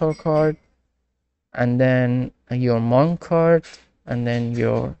mortar card, and then your monk card, and then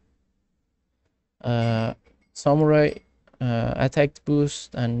your samurai attack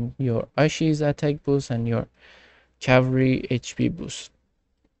boost, and your Ashi's attack boost, and your cavalry HP boost.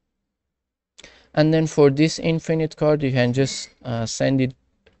 And then for this infinite card you can just send it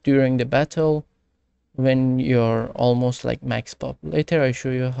during the battle when you're almost like max pop. Later I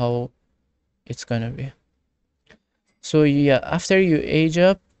show you how it's gonna be. So yeah, after you age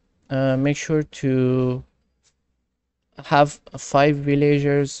up, make sure to have 5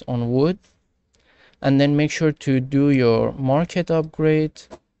 villagers on wood, and then make sure to do your market upgrade.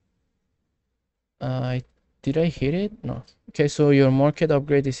 Did I hit it? No. Okay, so your market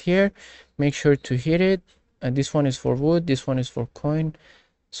upgrade is here. Make sure to hit it. This one is for wood, this one is for coin.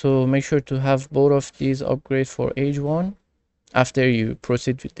 So make sure to have both of these upgrade for age 1 after you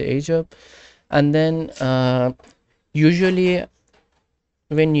proceed with the age up. And then usually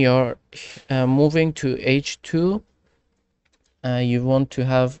when you're moving to age 2, you want to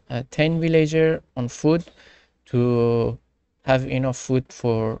have 10 villager on foot to have enough food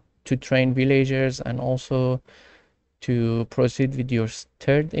to train villagers, and also to proceed with your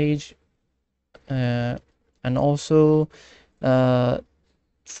third age. And also for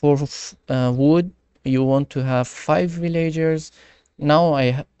wood you want to have 5 villagers. Now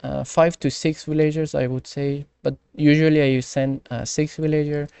I 5 to 6 villagers I would say, but usually I send 6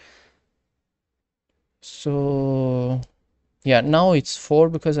 villager. So yeah, now it's 4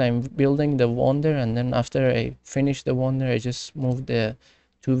 because I'm building the wonder, and then after I finish the wonder I just move the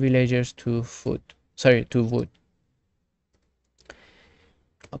 2 villagers to wood.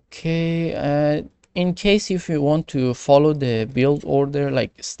 Okay, in case if you want to follow the build order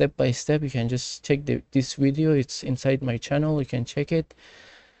like step by step, you can just check this video. It's inside my channel, you can check it.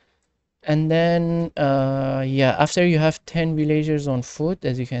 And then yeah, after you have 10 villagers on foot,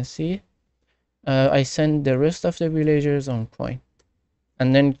 as you can see, I send the rest of the villagers on coin,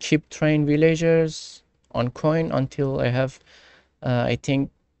 and then keep train villagers on coin until I have I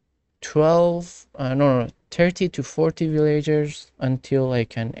think 30 to 40 villagers until I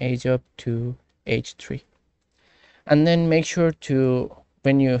can age up to age 3. And then make sure to,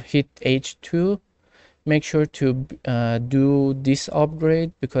 when you hit age 2, make sure to do this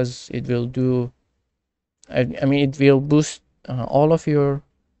upgrade, because it will do it will boost all of your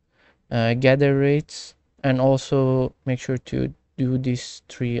gather rates, and also make sure to do this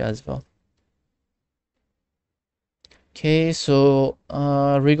 3 as well. Okay, so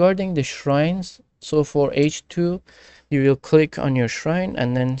regarding the shrines, so for H2 you will click on your shrine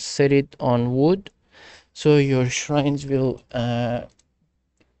and then set it on wood, so your shrines will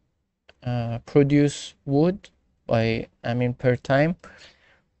produce wood per time.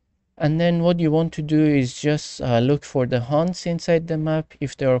 And then what you want to do is just look for the hunts inside the map.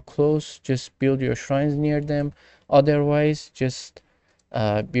 If they are close, just build your shrines near them. Otherwise, just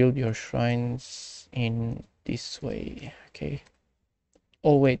build your shrines in this way. Okay.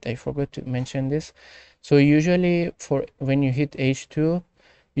 Oh wait, I forgot to mention this. So usually for when you hit H2,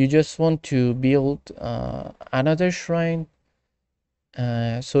 you just want to build another shrine.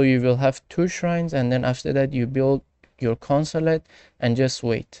 So you will have 2 shrines, and then after that you build your consulate and just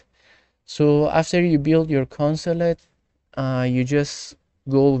wait. So after you build your consulate, you just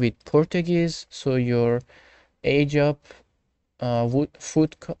go with Portuguese. So your age up,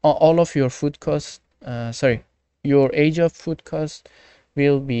 all of your food costs. your age of food cost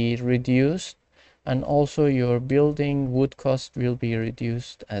will be reduced, and also your building wood cost will be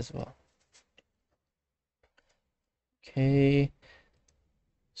reduced as well. Okay,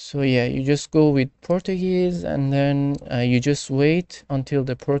 so yeah, you just go with Portuguese, and then you just wait until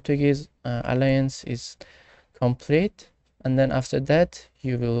the Portuguese alliance is complete, and then after that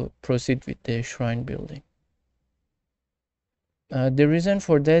you will proceed with the shrine building. The reason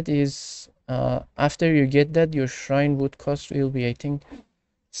for that is after you get that, your shrine wood cost will be, I think,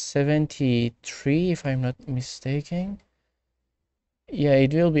 73 if I'm not mistaken. Yeah,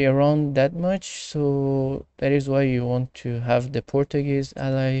 it will be around that much, so that is why you want to have the Portuguese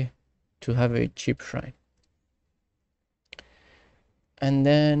ally to have a cheap shrine. And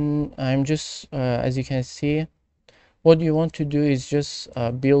then I'm just, as you can see, what you want to do is just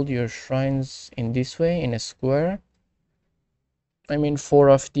build your shrines in this way, in a square. I mean, 4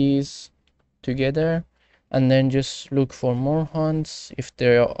 of these together, and then just look for more hunts. If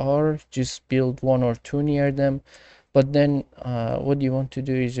there are, just build 1 or 2 near them. But then what you want to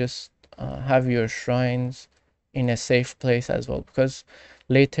do is just have your shrines in a safe place as well, because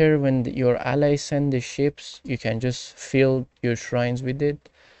later when your allies send the ships, you can just fill your shrines with it,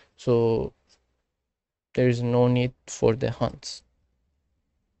 so there is no need for the hunts.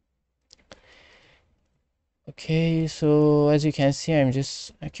 Okay, so as you can see, I'm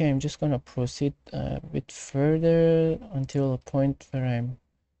just gonna proceed a bit further until a point where I'm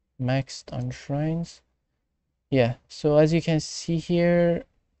maxed on shrines. Yeah, so as you can see here,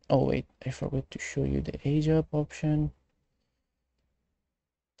 oh wait, I forgot to show you the age up option.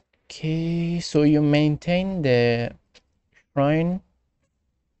 Okay, so you maintain the shrine.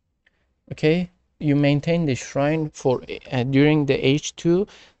 Okay, you maintain the shrine for during the H2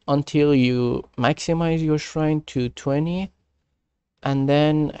 until you maximize your shrine to 20, and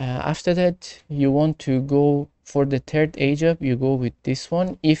then after that you want to go for the third age up. You go with this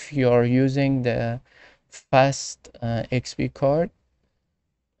one if you are using the fast XP card,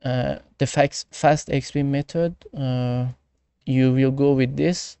 the fast XP method. You will go with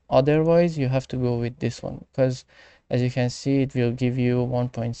this, otherwise you have to go with this one, because as you can see, it will give you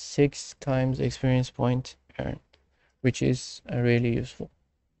 1.6 times experience point earned, which is really useful.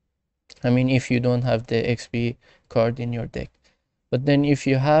 I mean, if you don't have the XP card in your deck, but then if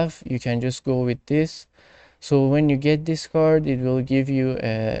you have, you can just go with this. So when you get this card, it will give you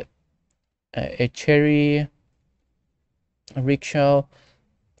a cherry, a rickshaw,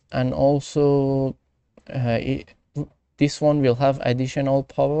 and also this one will have additional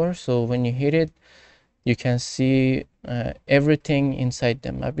power, so when you hit it, you can see everything inside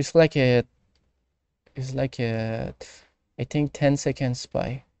the map. It's like a I think 10-second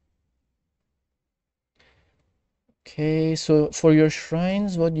spy. Okay, so for your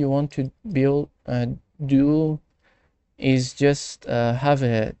shrines, what you want to build do is just have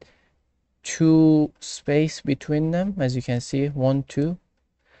a 2 space between them, as you can see, 1 2.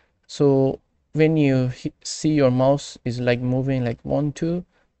 So when you see your mouse is like moving like 1 2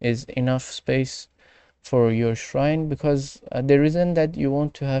 is enough space for your shrine, because the reason that you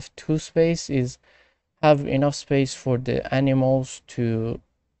want to have 2 space is have enough space for the animals to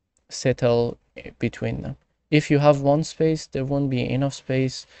settle between them. If you have 1 space, there won't be enough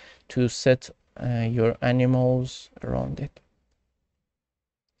space to set your animals around it.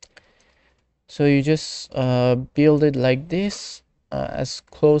 So you just build it like this, as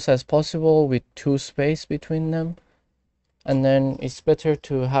close as possible with 2 space between them, and then it's better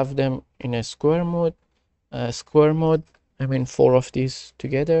to have them in a square mode. I mean 4 of these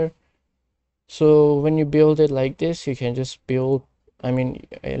together. So when you build it like this, you can just build, I mean,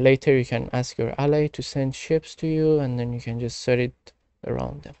 later you can ask your ally to send ships to you, and then you can just set it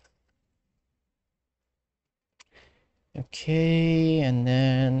around them. Okay, and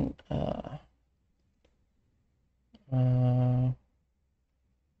then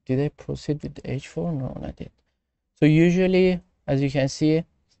did I proceed with H4? No, not yet. So usually, as you can see,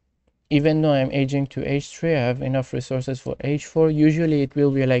 even though I'm aging to H3, I have enough resources for H4. Usually it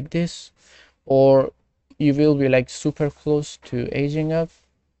will be like this, or you will be like super close to aging up.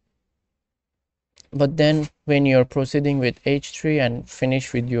 But then when you're proceeding with H3 and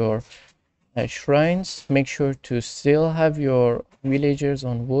finish with your shrines, make sure to still have your villagers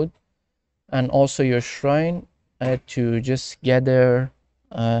on wood, and also your shrine to just gather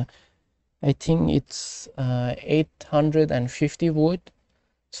I think it's 850 wood.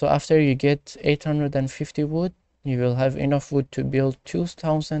 So after you get 850 wood, you will have enough wood to build 2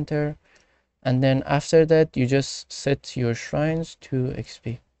 town center, and then after that you just set your shrines to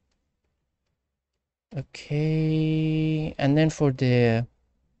XP. Okay, and then for the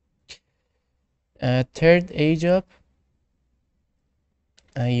Third age up,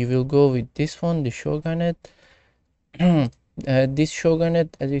 you will go with this one, the shogunate. This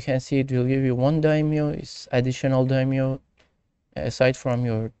shogunate, as you can see, it will give you one daimyo. It's additional daimyo aside from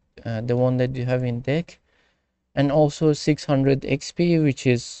your the one that you have in deck, and also 600 XP, which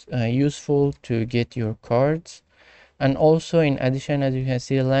is useful to get your cards. And also in addition, as you can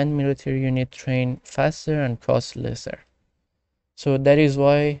see, land military unit train faster and cost lesser. So that is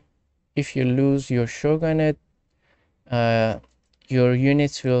why if you lose your shogunate, your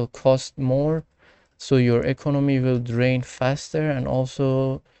units will cost more, so your economy will drain faster, and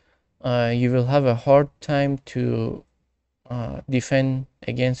also you will have a hard time to defend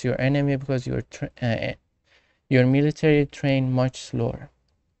against your enemy because your military train much slower.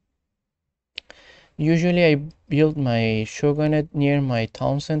 Usually I build my shogunate near my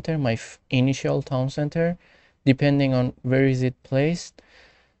town center, my initial town center, depending on where is it placed.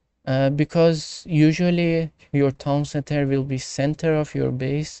 Because usually your town center will be center of your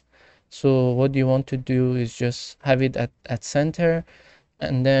base. So what you want to do is just have it at center,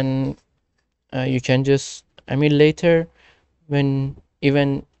 and then you can just, I mean, later when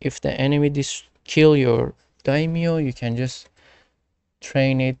even if the enemy kill your daimyo, you can just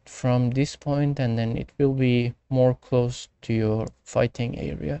train it from this point, and then it will be more close to your fighting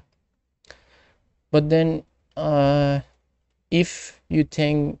area. But then if you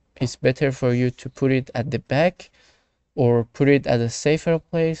think it's better for you to put it at the back or put it at a safer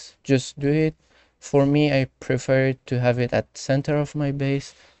place, just do it. For me, I prefer to have it at center of my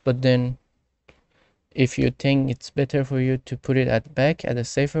base, but then if you think it's better for you to put it at back at a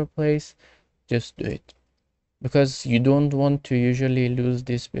safer place, just do it, because you don't want to usually lose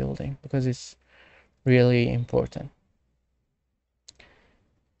this building because it's really important.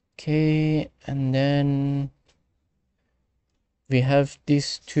 Okay, and then we have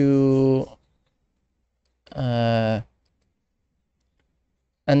these two and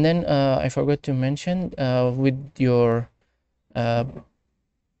then I forgot to mention with your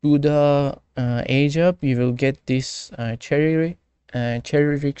Buddha age up, you will get this cherry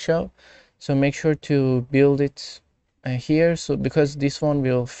rickshaw. So make sure to build it here, so because this one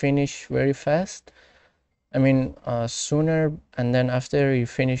will finish very fast. I mean sooner, and then after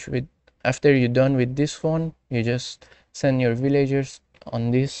you're done with this one, you just send your villagers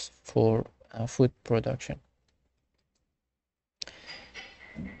on this for food production.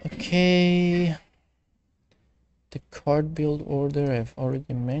 Okay, the card build order I've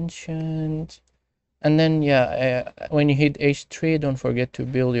already mentioned. And then yeah, when you hit H3, don't forget to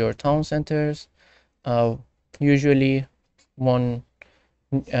build your town centers. Usually one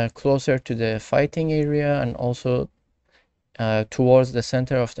closer to the fighting area and also towards the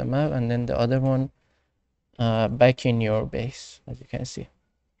center of the map, and then the other one back in your base, as you can see.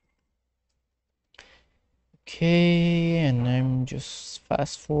 Okay, and I'm just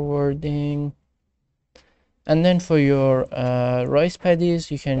fast forwarding. And then for your rice paddies,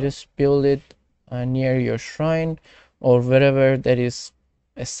 you can just build it near your shrine or wherever that is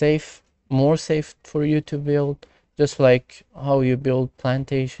more safe for you to build, just like how you build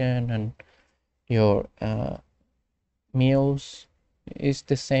plantation and your meals is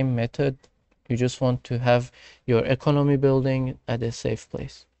the same method. You just want to have your economy building at a safe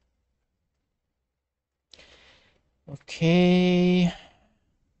place. Okay,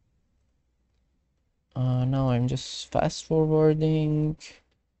 now I'm just fast forwarding.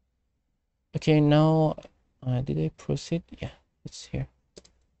 Okay, now did I proceed? Yeah, it's here.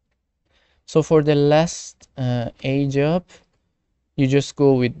 So for the last age up, you just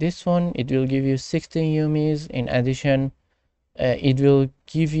go with this one. It will give you 16 yumis. In addition, it will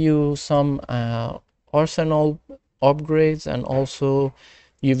give you some arsenal upgrades, and also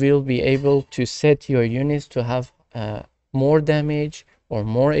you will be able to set your units to have more damage or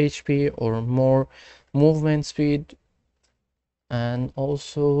more HP or more movement speed, and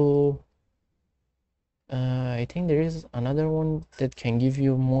also I think there is another one that can give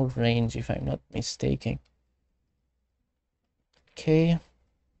you more range, if I'm not mistaken. Okay,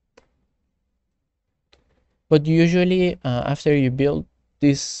 but usually after you build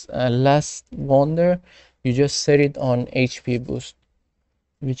this last wonder, you just set it on HP boost,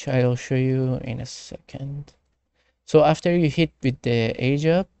 which I'll show you in a second. So after you hit with the age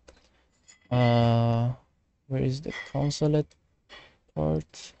up, where is the consulate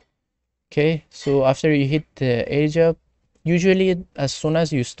part? Okay, so after you hit the age up, usually as soon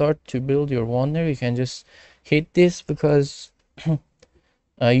as you start to build your wonder, you can just hit this, because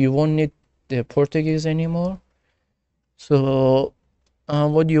you won't need the Portuguese anymore. So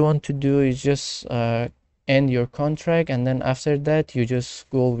what you want to do is just end your contract, and then after that you just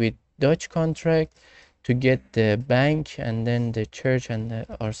go with Dutch contract to get the bank and then the church and the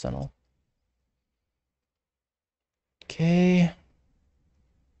arsenal. Okay,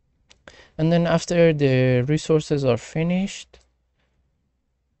 and then after the resources are finished,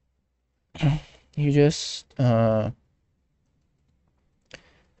 you just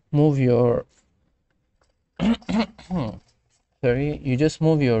move your sorry, you just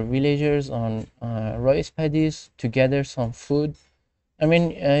move your villagers on rice paddies to gather some food. I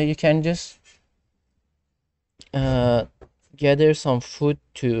mean, you can just gather some food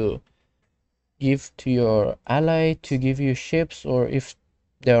to give to your ally to give you ships, or if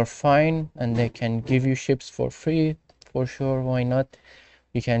they are fine and they can give you ships for free, for sure, why not?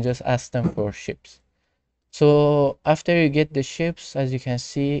 You can just ask them for ships. So after you get the ships, as you can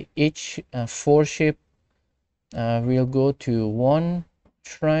see, each 4 ship will go to 1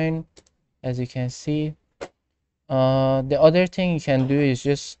 shrine, as you can see. The other thing you can do is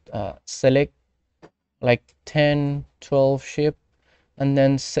just select like 10 12 ship and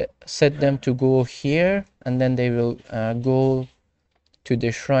then set them to go here, and then they will go to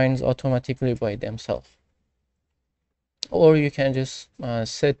the shrines automatically by themselves. Or you can just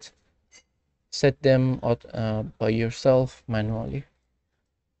set them out by yourself manually.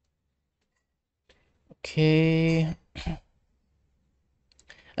 Okay,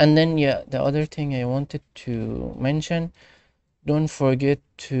 and then yeah, the other thing I wanted to mention, don't forget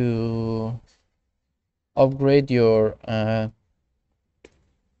to upgrade your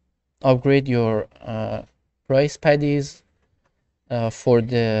rice paddies for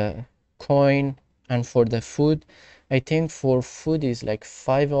the coin and for the food. I think for food is like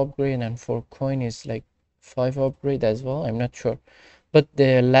 5 upgrade and for coin is like 5 upgrade as well, I'm not sure. But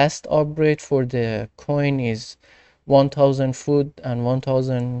the last upgrade for the coin is 1000 food and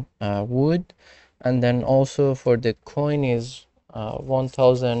 1000 wood, and then also for the coin is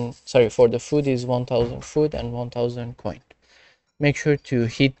 1000, sorry, for the food is 1000 food and 1000 coin. Make sure to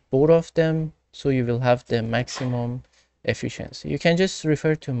hit both of them so you will have the maximum efficiency. You can just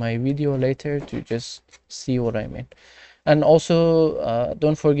refer to my video later to just see what I mean. And also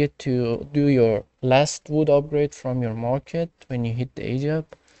don't forget to do your last wood upgrade from your market when you hit the age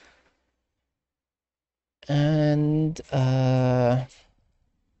up. And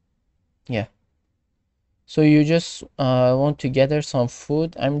yeah, so you just want to gather some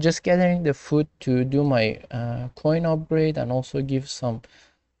food. I'm just gathering the food to do my coin upgrade and also give some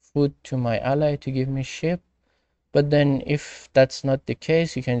food to my ally to give me ship. But then if that's not the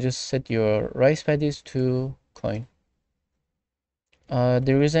case, you can just set your rice paddies to coin.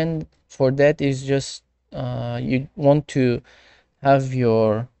 The reason for that is just you want to have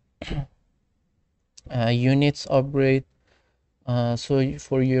your units upgrade. So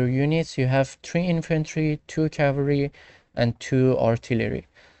for your units, you have 3 infantry, 2 cavalry, and 2 artillery.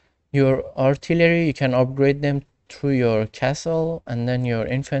 Your artillery, you can upgrade them through your castle, and then your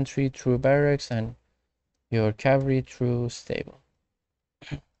infantry through barracks, and your cavalry through stable.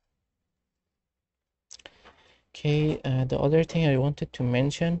 Okay, the other thing I wanted to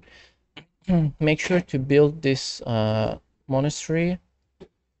mention, make sure to build this monastery.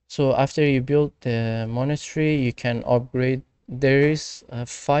 So after you build the monastery, you can upgrade. There is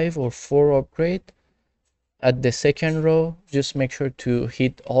 5 or 4 upgrade at the second row. Just make sure to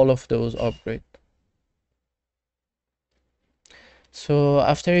hit all of those upgrade. So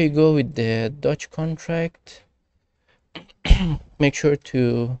after you go with the Dutch contract, make sure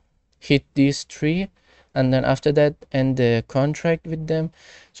to hit these 3, and then after that end the contract with them.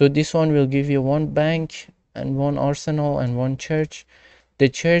 So this one will give you 1 bank and 1 arsenal and 1 church. The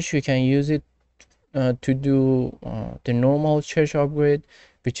church, you can use it to do the normal church upgrade,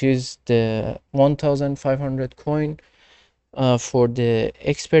 which is the 1500 coin for the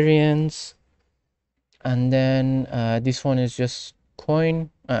experience, and then this one is just coin,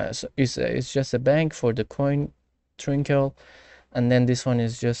 so it's just a bank for the coin trinkle, and then this one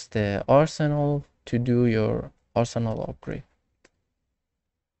is just the arsenal to do your arsenal upgrade.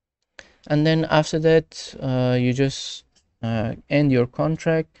 And then after that you just end your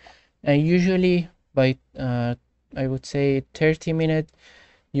contract, and usually by I would say 30 minutes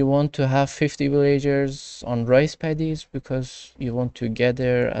you want to have 50 villagers on rice paddies, because you want to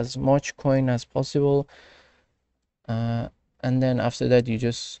gather as much coin as possible. And then after that you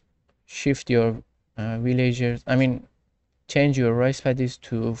just shift your villagers, I mean change your rice paddies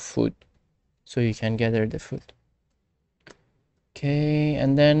to food so you can gather the food. Okay,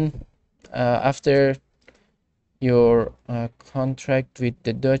 and then after your contract with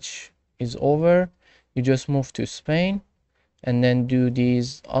the Dutch is over, you just move to Spain and then do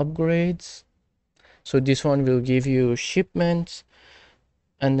these upgrades. So this one will give you shipments,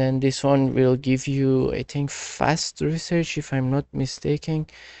 And then this one will give you, I think, fast research, if I'm not mistaken.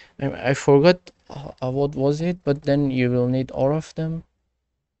 I forgot what was it, but then you will need all of them.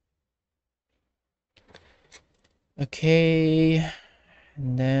 Okay,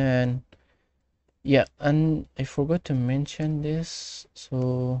 and then yeah, and I forgot to mention this,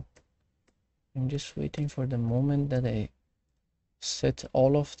 so I'm just waiting for the moment that I set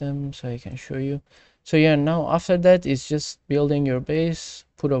all of them so I can show you. So yeah, now after that it's just building your base.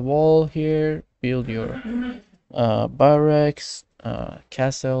 Put a wall here, build your barracks,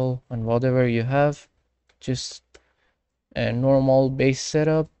 castle, and whatever you have. Just a normal base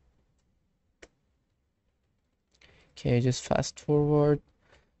setup. Okay, just fast forward.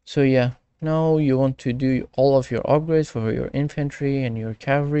 So yeah, now you want to do all of your upgrades for your infantry and your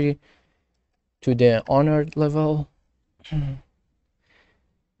cavalry to the honored level.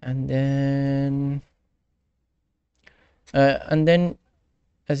 And then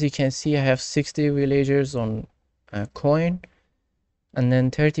as you can see, I have 60 villagers on coin, and then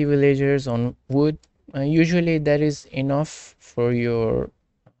 30 villagers on wood. Usually that is enough for your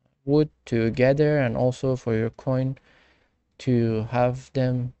wood to gather and also for your coin to have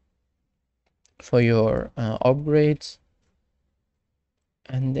them for your upgrades.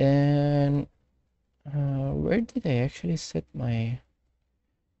 And then where did I actually set my...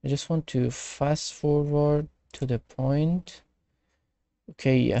 I just want to fast forward to the point.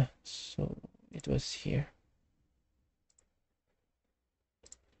 Okay, yeah, so it was here.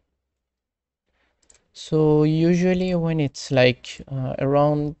 So usually when it's like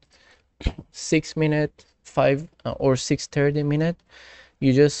around 6 minute 5 or 6:30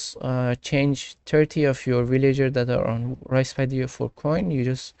 you just change 30 of your villager that are on rice paddy for coin. You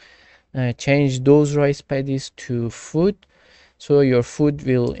just change those rice paddies to food, so your food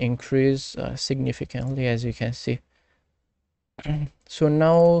will increase significantly, as you can see. So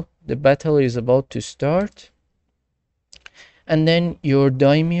now the battle is about to start, and then your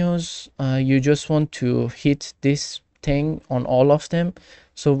daimyos, you just want to hit this thing on all of them.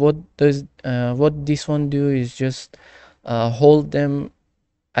 So what this one do is just hold them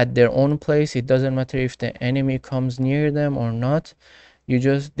at their own place. It doesn't matter if the enemy comes near them or not.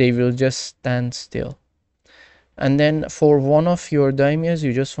 They will just stand still. And then for one of your daimyos,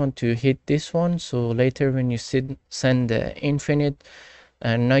 you just want to hit this one, so later when you send the infinite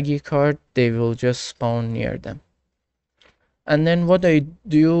nagi card, they will just spawn near them. And then what I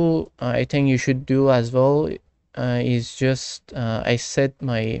do, I think you should do as well, is just I set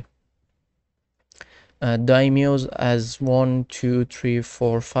my daimyos as 1 2 3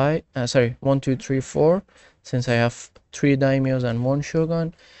 4 5 sorry 1 2 3 4, since I have 3 daimyos and 1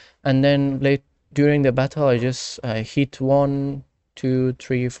 shogun. And then during the battle I just hit 1 2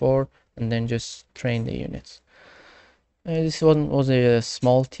 3 4 and then just train the units. This one was a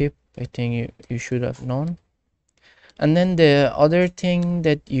small tip, I think you should have known. And then the other thing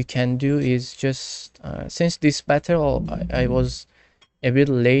that you can do is just since this battle I was a bit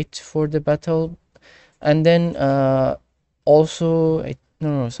late for the battle, and then also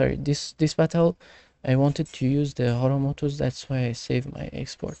no, sorry, this battle I wanted to use the Hatamotos, that's why I saved my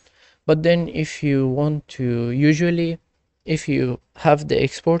export. But then if you want to, usually if you have the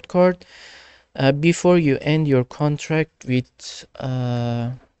export card, before you end your contract with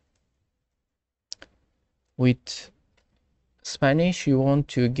Spanish, you want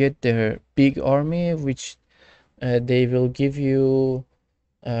to get their big army, which they will give you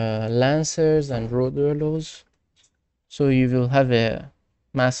lancers and roderos, so you will have a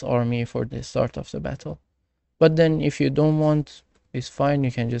mass army for the start of the battle. But then if you don't want, it's fine,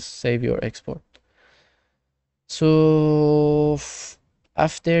 you can just save your export. So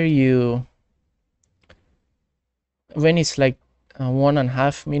after when it's like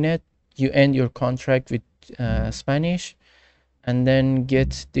 1.5 minute, you end your contract with Spanish, and then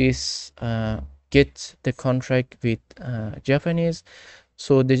get the contract with Japanese.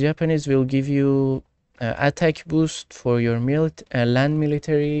 So the Japanese will give you attack boost for your land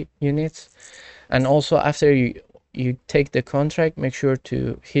military units. And also after you take the contract, make sure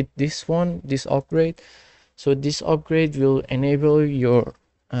to hit this upgrade. So this upgrade will enable your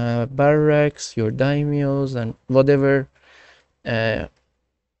barracks, your daimyos, and whatever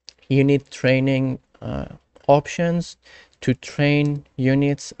unit training options to train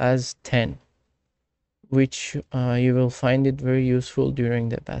units as 10, which you will find it very useful during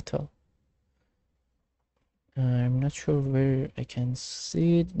the battle. I'm not sure where I can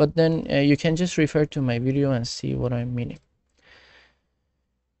see it, but then you can just refer to my video and see what I'm meaning.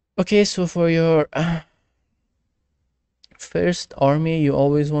 Okay, so for your first army, you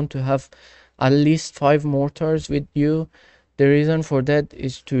always want to have at least 5 mortars with you. The reason for that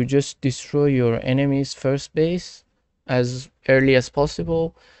is to just destroy your enemy's first base as early as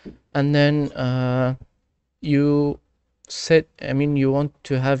possible, and then you you want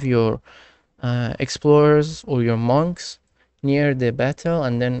to have your explorers or your monks near the battle,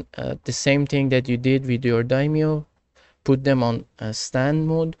 and then the same thing that you did with your daimyo, put them on stand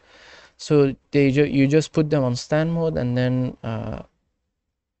mode. So you just put them on stand mode, and then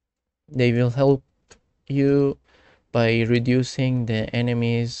they will help you by reducing the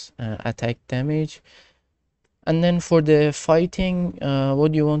enemy's attack damage. And then for the fighting,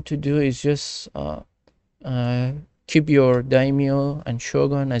 what you want to do is just uh, keep your daimyo and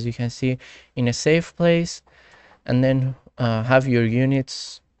shogun, as you can see, in a safe place, and then have your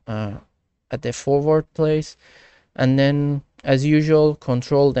units at the forward place, and then as usual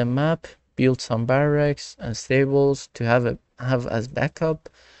control the map, build some barracks and stables to have as backup,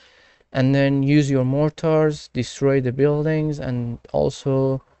 and then use your mortars, destroy the buildings, and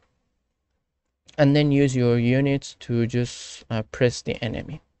then use your units to just press the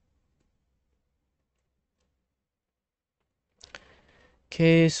enemy.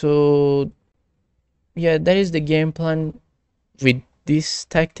 Okay, so yeah, that is the game plan with this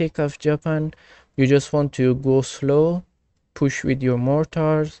tactic of Japan. You just want to go slow, push with your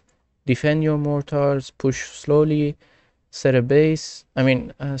mortars, defend your mortars, push slowly, set a base.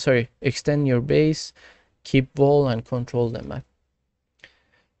 Extend your base, keep wall, and control the map.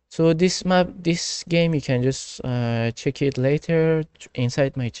 So this game, you can just check it later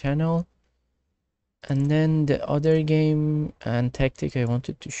inside my channel. And then the other game and tactic I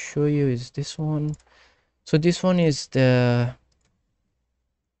wanted to show you is this one. So this one is the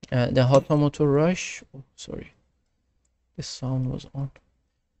Hatamoto rush. Oh, sorry, the sound was on.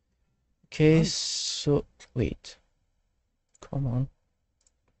 Okay, so wait, come on.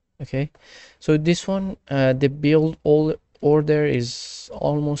 Okay, so this one, the build all order is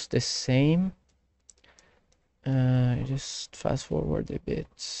almost the same. Just fast forward a bit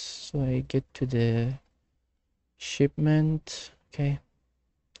so I get to the shipment. Okay,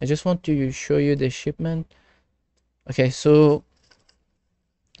 I just want to show you the shipment. Okay, so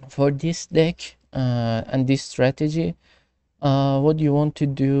for this deck and this strategy, what you want to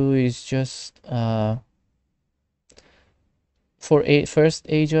do is just for a first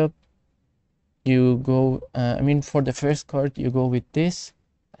age up, you go for the first card you go with this,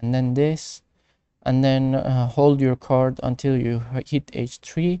 and then this, and then hold your card until you hit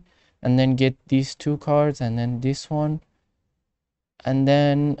h3, and then get these two cards, and then this one, and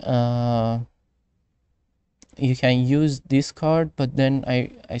then you can use this card. But then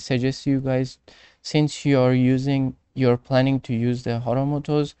I suggest you guys, since you're planning to use the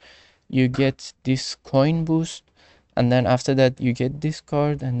Hatamotos, you get this coin boost, and then after that you get this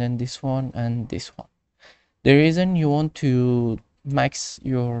card, and then this one and this one. The reason you want to max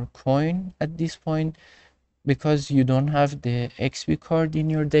your coin at this point, because you don't have the XP card in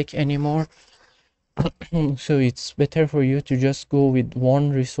your deck anymore. So it's better for you to just go with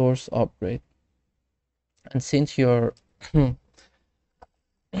one resource upgrade. And since you're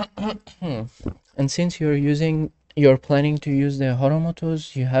you're planning to use the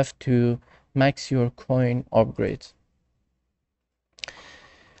Hatamotos, you have to max your coin upgrades.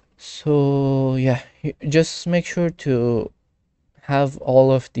 So yeah, just make sure to have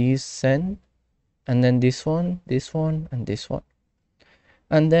all of these sent, and then this one, and this one.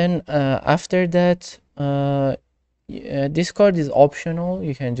 And then after that, this card is optional.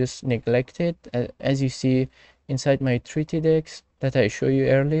 You can just neglect it. As you see inside my treaty decks that I showed you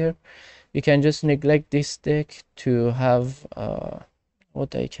earlier, you can just neglect this deck to have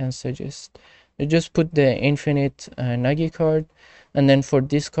what I can suggest. You just put the infinite Nagi card, and then for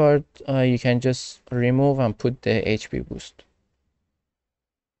this card, you can just remove and put the HP boost.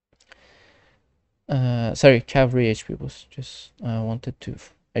 Sorry, cavalry HP boost. Just I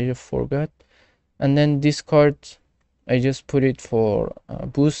just forgot. And then this card, I just put it for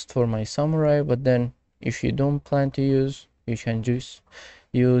boost for my samurai. But then if you don't plan to use, you can just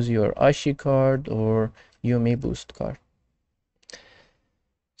use your Ashi card or Yumi boost card.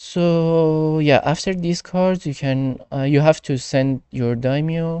 So yeah, after these cards, you have to send your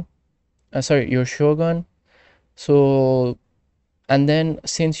daimyo, your shogun. So, and then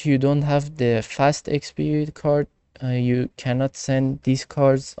since you don't have the fast XP card, you cannot send these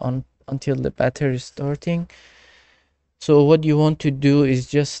cards until the battle is starting. So what you want to do is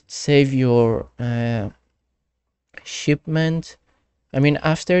just save your shipment.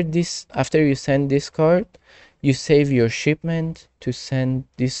 After you send this card, you save your shipment to send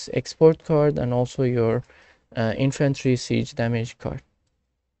this export card, and also your infantry siege damage card.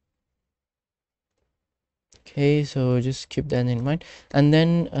 Okay, so just keep that in mind. And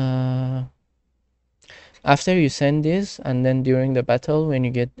then after you send this, and then during the battle when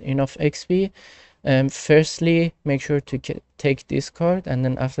you get enough XP, firstly make sure to take this card, and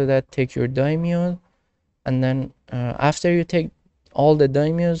then after that take your daimyo, and then after you take all the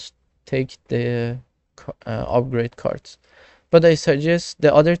daimyos, take the upgrade cards. But I suggest,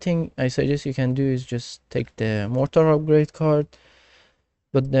 the other thing I suggest you can do is just take the mortar upgrade card,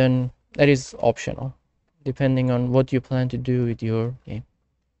 but then that is optional depending on what you plan to do with your game.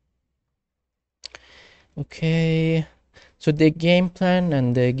 Okay, so the game plan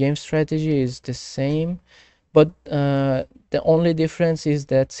and the game strategy is the same, but the only difference is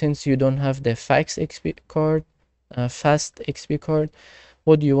that since you don't have the fax XP card, fast XP card,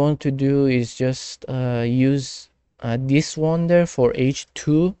 what you want to do is just use this wonder for age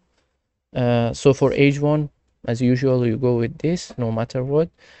 2. So for age 1, as usual, you go with this no matter what,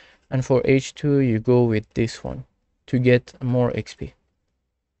 and for age 2 you go with this one to get more XP.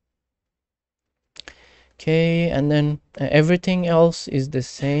 Okay, and then everything else is the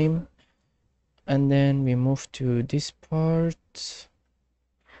same, and then we move to this part.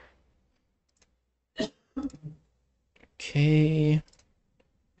 Okay,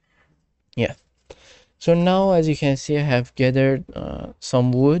 yeah, so now as you can see I have gathered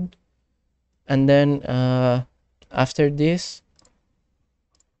some wood, and then after this,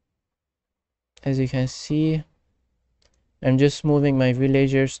 as you can see, I'm just moving my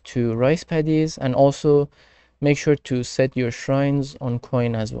villagers to rice paddies, and also make sure to set your shrines on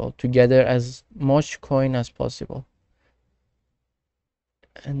coin as well to gather as much coin as possible.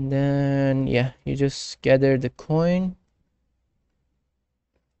 And then yeah, you just gather the coin,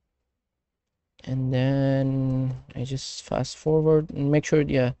 and then I just fast forward and make sure,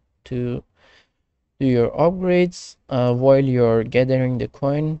 yeah, to do your upgrades while you're gathering the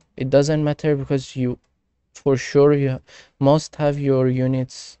coin. It doesn't matter because you for sure you must have your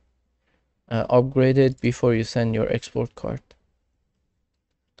units upgraded before you send your export card.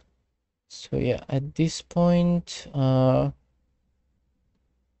 So yeah, at this point,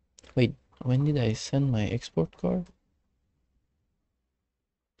 wait, when did I send my export card?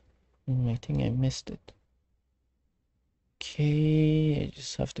 I think I missed it. Okay, I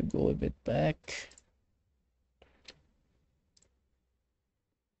just have to go a bit back.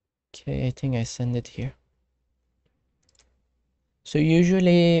 Okay, I think I send it here. So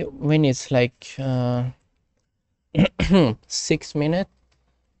usually when it's like 6 minutes,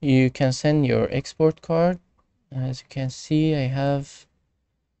 you can send your export card. As you can see, I have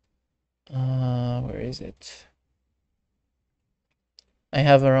where is it? I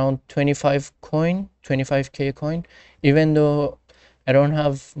have around 25k coin, even though I don't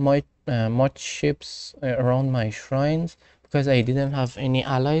have much ships around my shrines because I didn't have any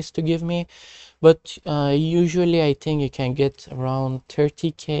allies to give me. But usually I think you can get around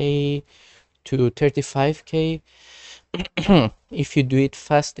 30k to 35k if you do it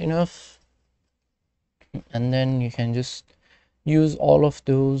fast enough, and then you can just use all of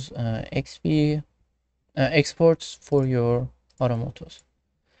those XP exports for your Hatamotos.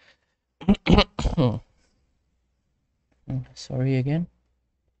 Sorry again.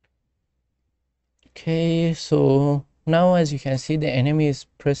 Okay, so now as you can see, the enemy is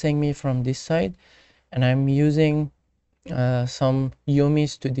pressing me from this side, and I'm using some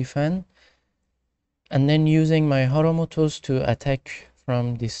Yumis to defend, and then using my Hatamotos to attack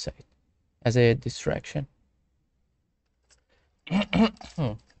from this side as a distraction.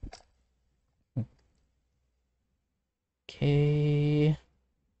 Okay,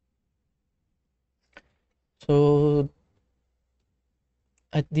 so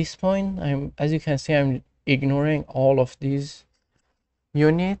at this point, as you can see, I'm ignoring all of these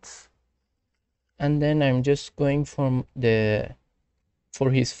units, and then I'm just going for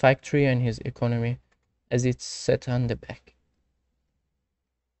his factory and his economy as it's set on the back.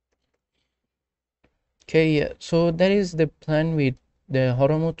 Okay, yeah, so that is the plan with the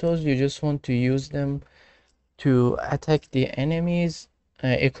Horomotos. You just want to use them to attack the enemy's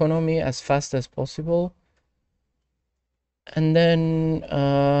economy as fast as possible, and then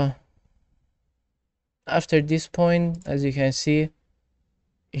after this point, as you can see,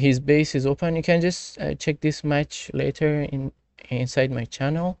 his base is open. You can just check this match later inside my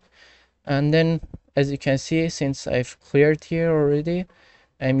channel. And then as you can see, since I've cleared here already,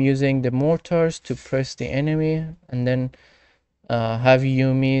 I'm using the mortars to press the enemy, and then have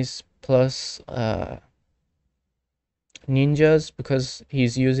Yumis plus ninjas because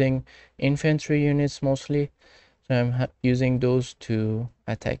he's using infantry units mostly, so I'm using those to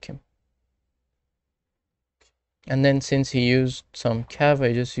attack him. And then since he used some cav,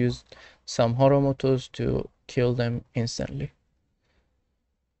 I just used some Horomotos to kill them instantly.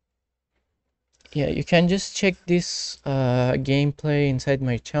 Yeah, you can just check this gameplay inside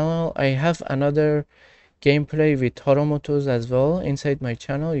my channel. I have another gameplay with Hatamotos as well inside my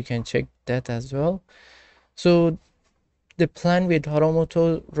channel. You can check that as well. So the plan with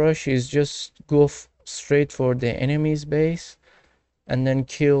Hatamoto rush is just go straight for the enemy's base and then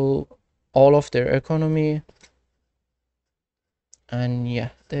kill all of their economy. And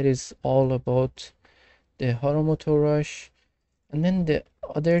yeah, that is all about the Hatamoto rush. And then the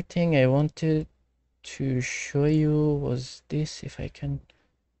other thing I wanted to show you was this, if I can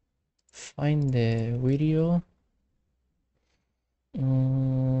find the video.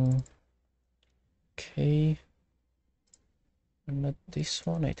 Okay, not this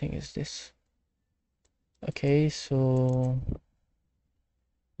one, I think it's this. Okay, so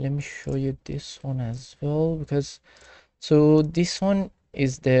let me show you this one as well, because so this one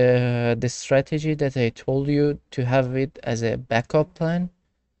is the strategy that I told you to have it as a backup plan.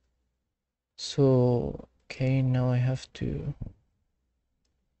 So okay, now I have to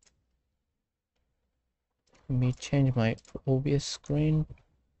let me change my OBS screen.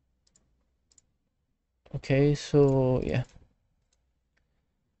 Okay, so yeah.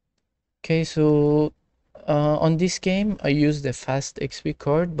 Okay, so on this game I used the fast XP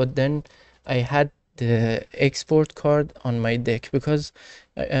card, but then I had the export card on my deck because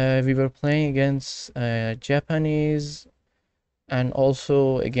we were playing against Japanese and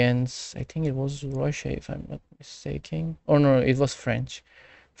also against, I think it was Russia if I'm not mistaken. Or no, it was French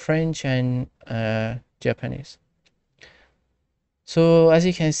and Japanese. So as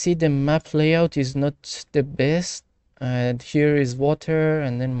you can see, the map layout is not the best. And here is water,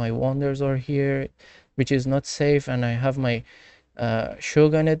 and then my wonders are here, which is not safe. And I have my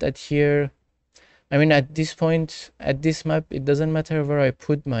shogunate at here. I mean, at this point, at this map, it doesn't matter where I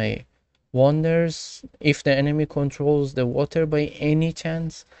put my wonders. If the enemy controls the water by any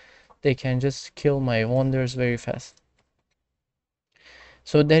chance, they can just kill my wonders very fast.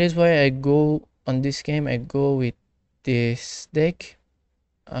 So that is why I go on this game, I go with this deck,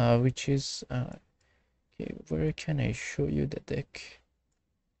 which is okay, where can I show you the deck?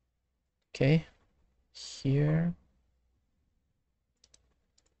 Okay, here.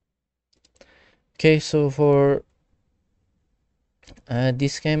 Okay, so for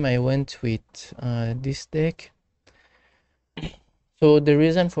this game I went with this deck. So the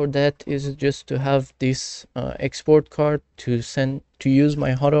reason for that is just to have this export card to use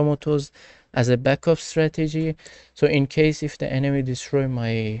my Hatamotos as a backup strategy. So in case if the enemy destroy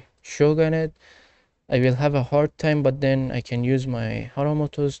my shogunate, I will have a hard time, but then I can use my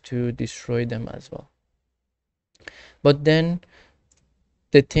Hatamotos to destroy them as well. But then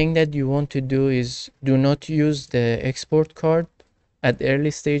the thing that you want to do is do not use the export card at the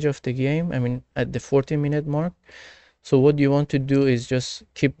early stage of the game. I mean, at the 40-minute mark. So what you want to do is just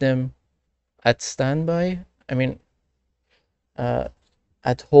keep them at standby. I mean,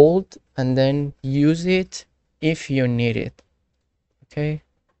 at hold, and then use it if you need it. Okay.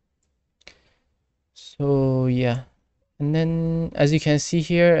 So yeah, and then as you can see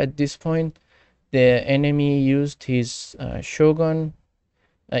here at this point, the enemy used his shogun.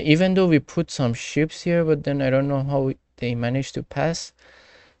 Even though we put some ships here, but then I don't know how they managed to pass.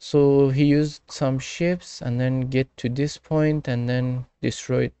 So he used some ships and then get to this point and then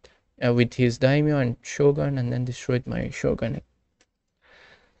destroyed with his daimyo and shogun, and then destroyed my shogunate.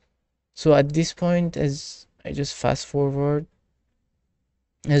 So at this point, as I just fast forward,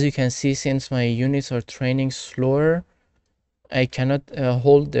 as you can see, since my units are training slower, I cannot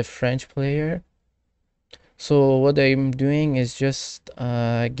hold the French player. So what I'm doing is just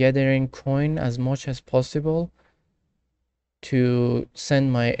gathering coin as much as possible to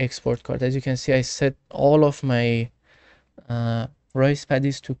send my export card. As you can see, I set all of my rice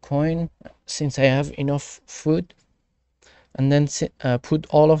paddies to coin since I have enough food, and then put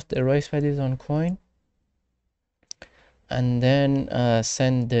all of the rice paddies on coin, and then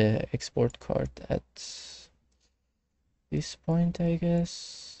send the export card at this point, I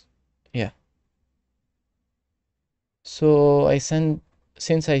guess. Yeah. So I send,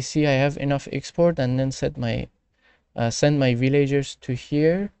 since I see I have enough export, and then set my send my villagers to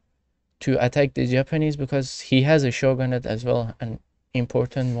here to attack the Japanese, because he has a shogunate as well and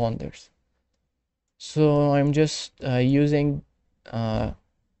important wonders. So I'm just using my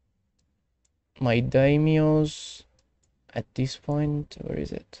daimyos at this point. Where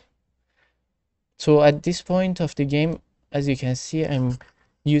is it? So at this point of the game, as you can see, I'm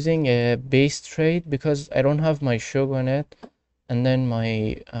using a base trade because I don't have my shogunate, and then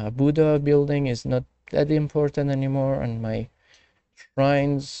my Buddha building is not that important anymore, and my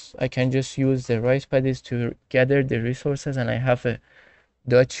shrines. I can just use the rice paddies to gather the resources, and I have a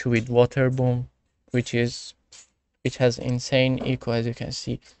Dutch with water boom, which is which has insane eco, as you can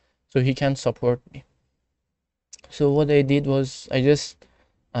see, so he can support me. So what I did was I just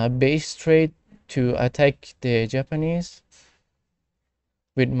base trade to attack the Japanese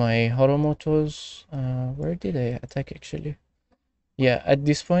with my Hatamotos. Where did I attack actually? Yeah, at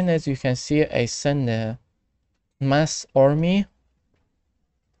this point, as you can see, I send a mass army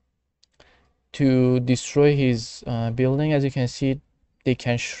to destroy his building. As you can see, they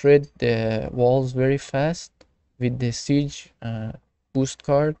can shred the walls very fast with the siege boost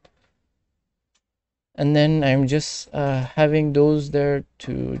card. And then I'm just having those there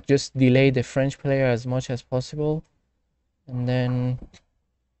to just delay the French player as much as possible. And then,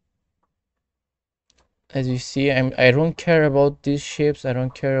 as you see, I don't care about these ships, I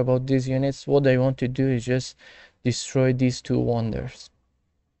don't care about these units. What I want to do is just destroy these two wonders.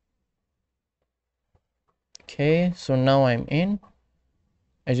 Okay, so now I'm in.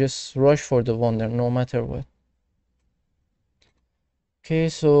 I just rush for the wonder no matter what. Okay,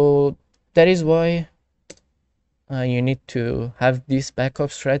 so that is why you need to have this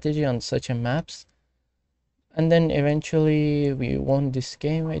backup strategy on such a maps. And then eventually we won this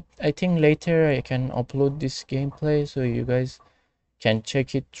game. I think later I can upload this gameplay so you guys can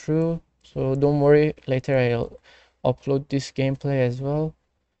check it through. So don't worry, later I'll upload this gameplay as well.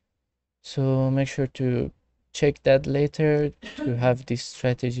 So make sure to check that later to have this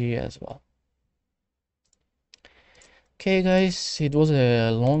strategy as well. Okay guys, it was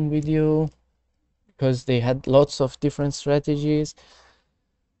a long video because they had lots of different strategies.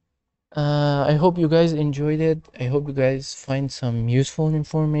 I hope you guys enjoyed it. I hope you guys find some useful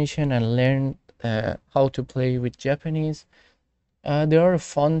information and learn how to play with Japanese. They are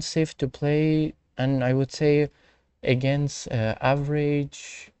fun, safe to play, and I would say against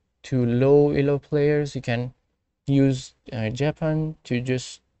average to low elo players, you can use Japan to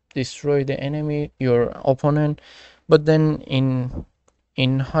just destroy the enemy, your opponent. But then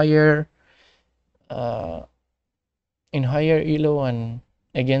in higher uh, in higher elo and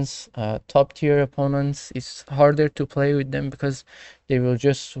against top tier opponents, it's harder to play with them because they will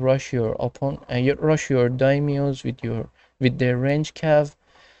just rush your opponent, rush your daimios with their range cav.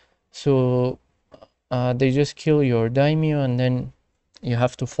 So they just kill your daimyo and then you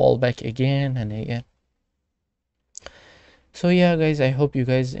have to fall back again and again. So yeah guys, I hope you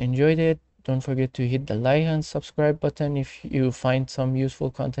guys enjoyed it. Don't forget to hit the like and subscribe button if you find some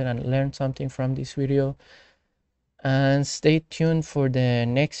useful content and learn something from this video. And stay tuned for the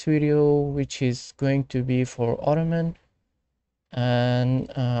next video, which is going to be for Ottoman.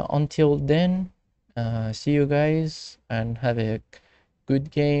 And until then, see you guys and have a good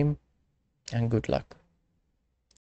game and good luck.